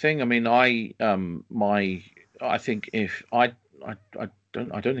a bad thing. I mean, I think if I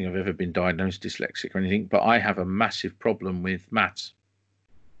don't think I've ever been diagnosed dyslexic or anything, but I have a massive problem with maths.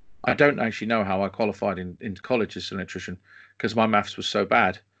 I don't actually know how I qualified in college as an electrician because my maths was so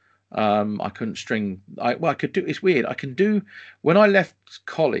bad. I couldn't string. I could do. It's weird. I can do. When I left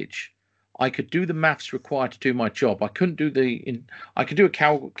college, I could do the maths required to do my job. I couldn't do I could do a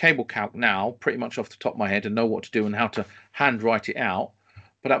cable calc now, pretty much off the top of my head, and know what to do and how to handwrite it out.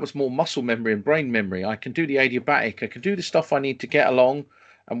 But that was more muscle memory and brain memory. I can do the adiabatic. I can do the stuff I need to get along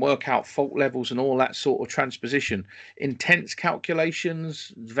and work out fault levels and all that sort of transposition. Intense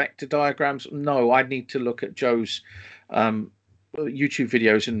calculations, vector diagrams. No, I'd need to look at Joe's YouTube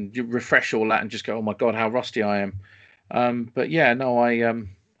videos and refresh all that and just go, oh my God, how rusty I am. But yeah, no,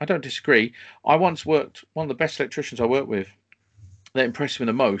 I don't disagree. I once worked, one of the best electricians I worked with that impressed me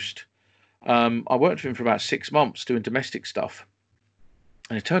the most. I worked with him for about 6 months doing domestic stuff.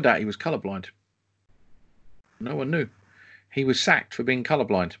 And it turned out he was colourblind. No one knew. He was sacked for being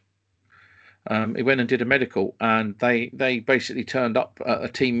colourblind. He went and did a medical, and they basically turned up at a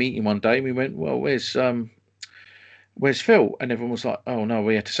team meeting one day, and we went, well, where's Phil? And everyone was like, oh no,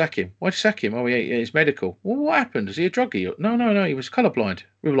 we had to sack him. Why'd you sack him? Oh, yeah, he's medical. Well, what happened? Is he a druggie? No, he was colourblind.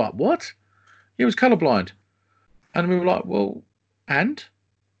 We were like, what? He was colourblind. And we were like, well, and?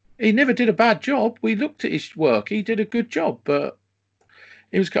 He never did a bad job. We looked at his work. He did a good job, but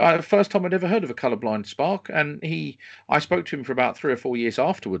it was the first time I'd ever heard of a colourblind spark. And I spoke to him for about 3 or 4 years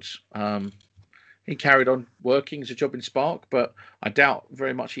afterwards. He carried on working as a job in Spark, but I doubt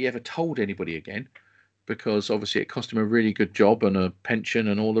very much he ever told anybody again, because obviously it cost him a really good job and a pension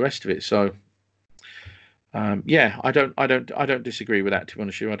and all the rest of it. So, yeah, I don't disagree with that. To be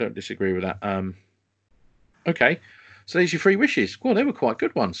honest with you, I don't disagree with that. Okay, so there's your 3 wishes. Well, they were quite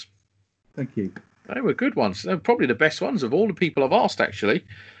good ones. Thank you. They were good ones. They're probably the best ones of all the people I've asked. Actually,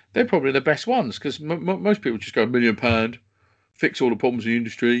 they're probably the best ones, because most people just go £1 million, fix all the problems in the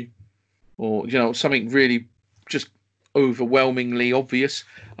industry, or something really just overwhelmingly obvious.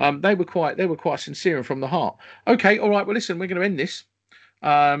 They were quite sincere and from the heart. Okay, all right. Well, listen, we're going to end this.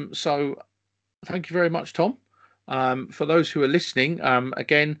 So thank you very much, Tom. For those who are listening,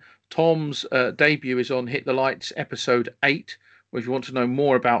 again, Tom's debut is on Hit the Lights episode 8. If you want to know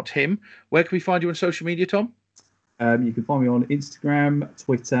more about him, where can we find you on social media, Tom? You can find me on Instagram,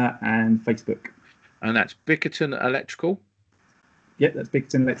 Twitter, and Facebook. And that's Bickerton Electrical. Yep, that's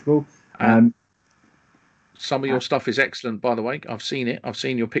Bickerton Electrical. Some of your stuff is excellent, by the way. I've seen it. I've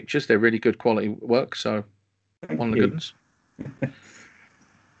seen your pictures. They're really good quality work. So, one of the good ones.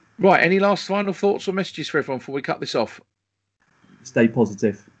 Right. Any last final thoughts or messages for everyone before we cut this off? Stay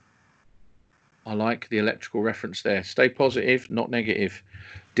positive. I like the electrical reference there. Stay positive, not negative.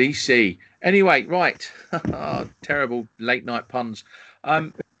 DC. Anyway, right. Terrible late night puns.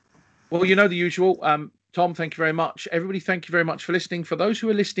 Well, you know the usual. Tom, thank you very much. Everybody, thank you very much for listening. For those who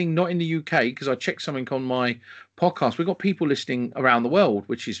are listening not in the UK, because I checked something on my podcast, we've got people listening around the world,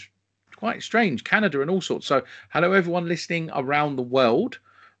 which is quite strange. Canada and all sorts. So hello, everyone listening around the world.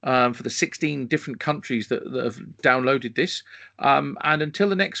 For the 16 different countries that have downloaded this. And until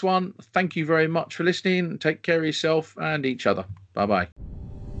the next one, thank you very much for listening. Take care of yourself and each other. Bye-bye.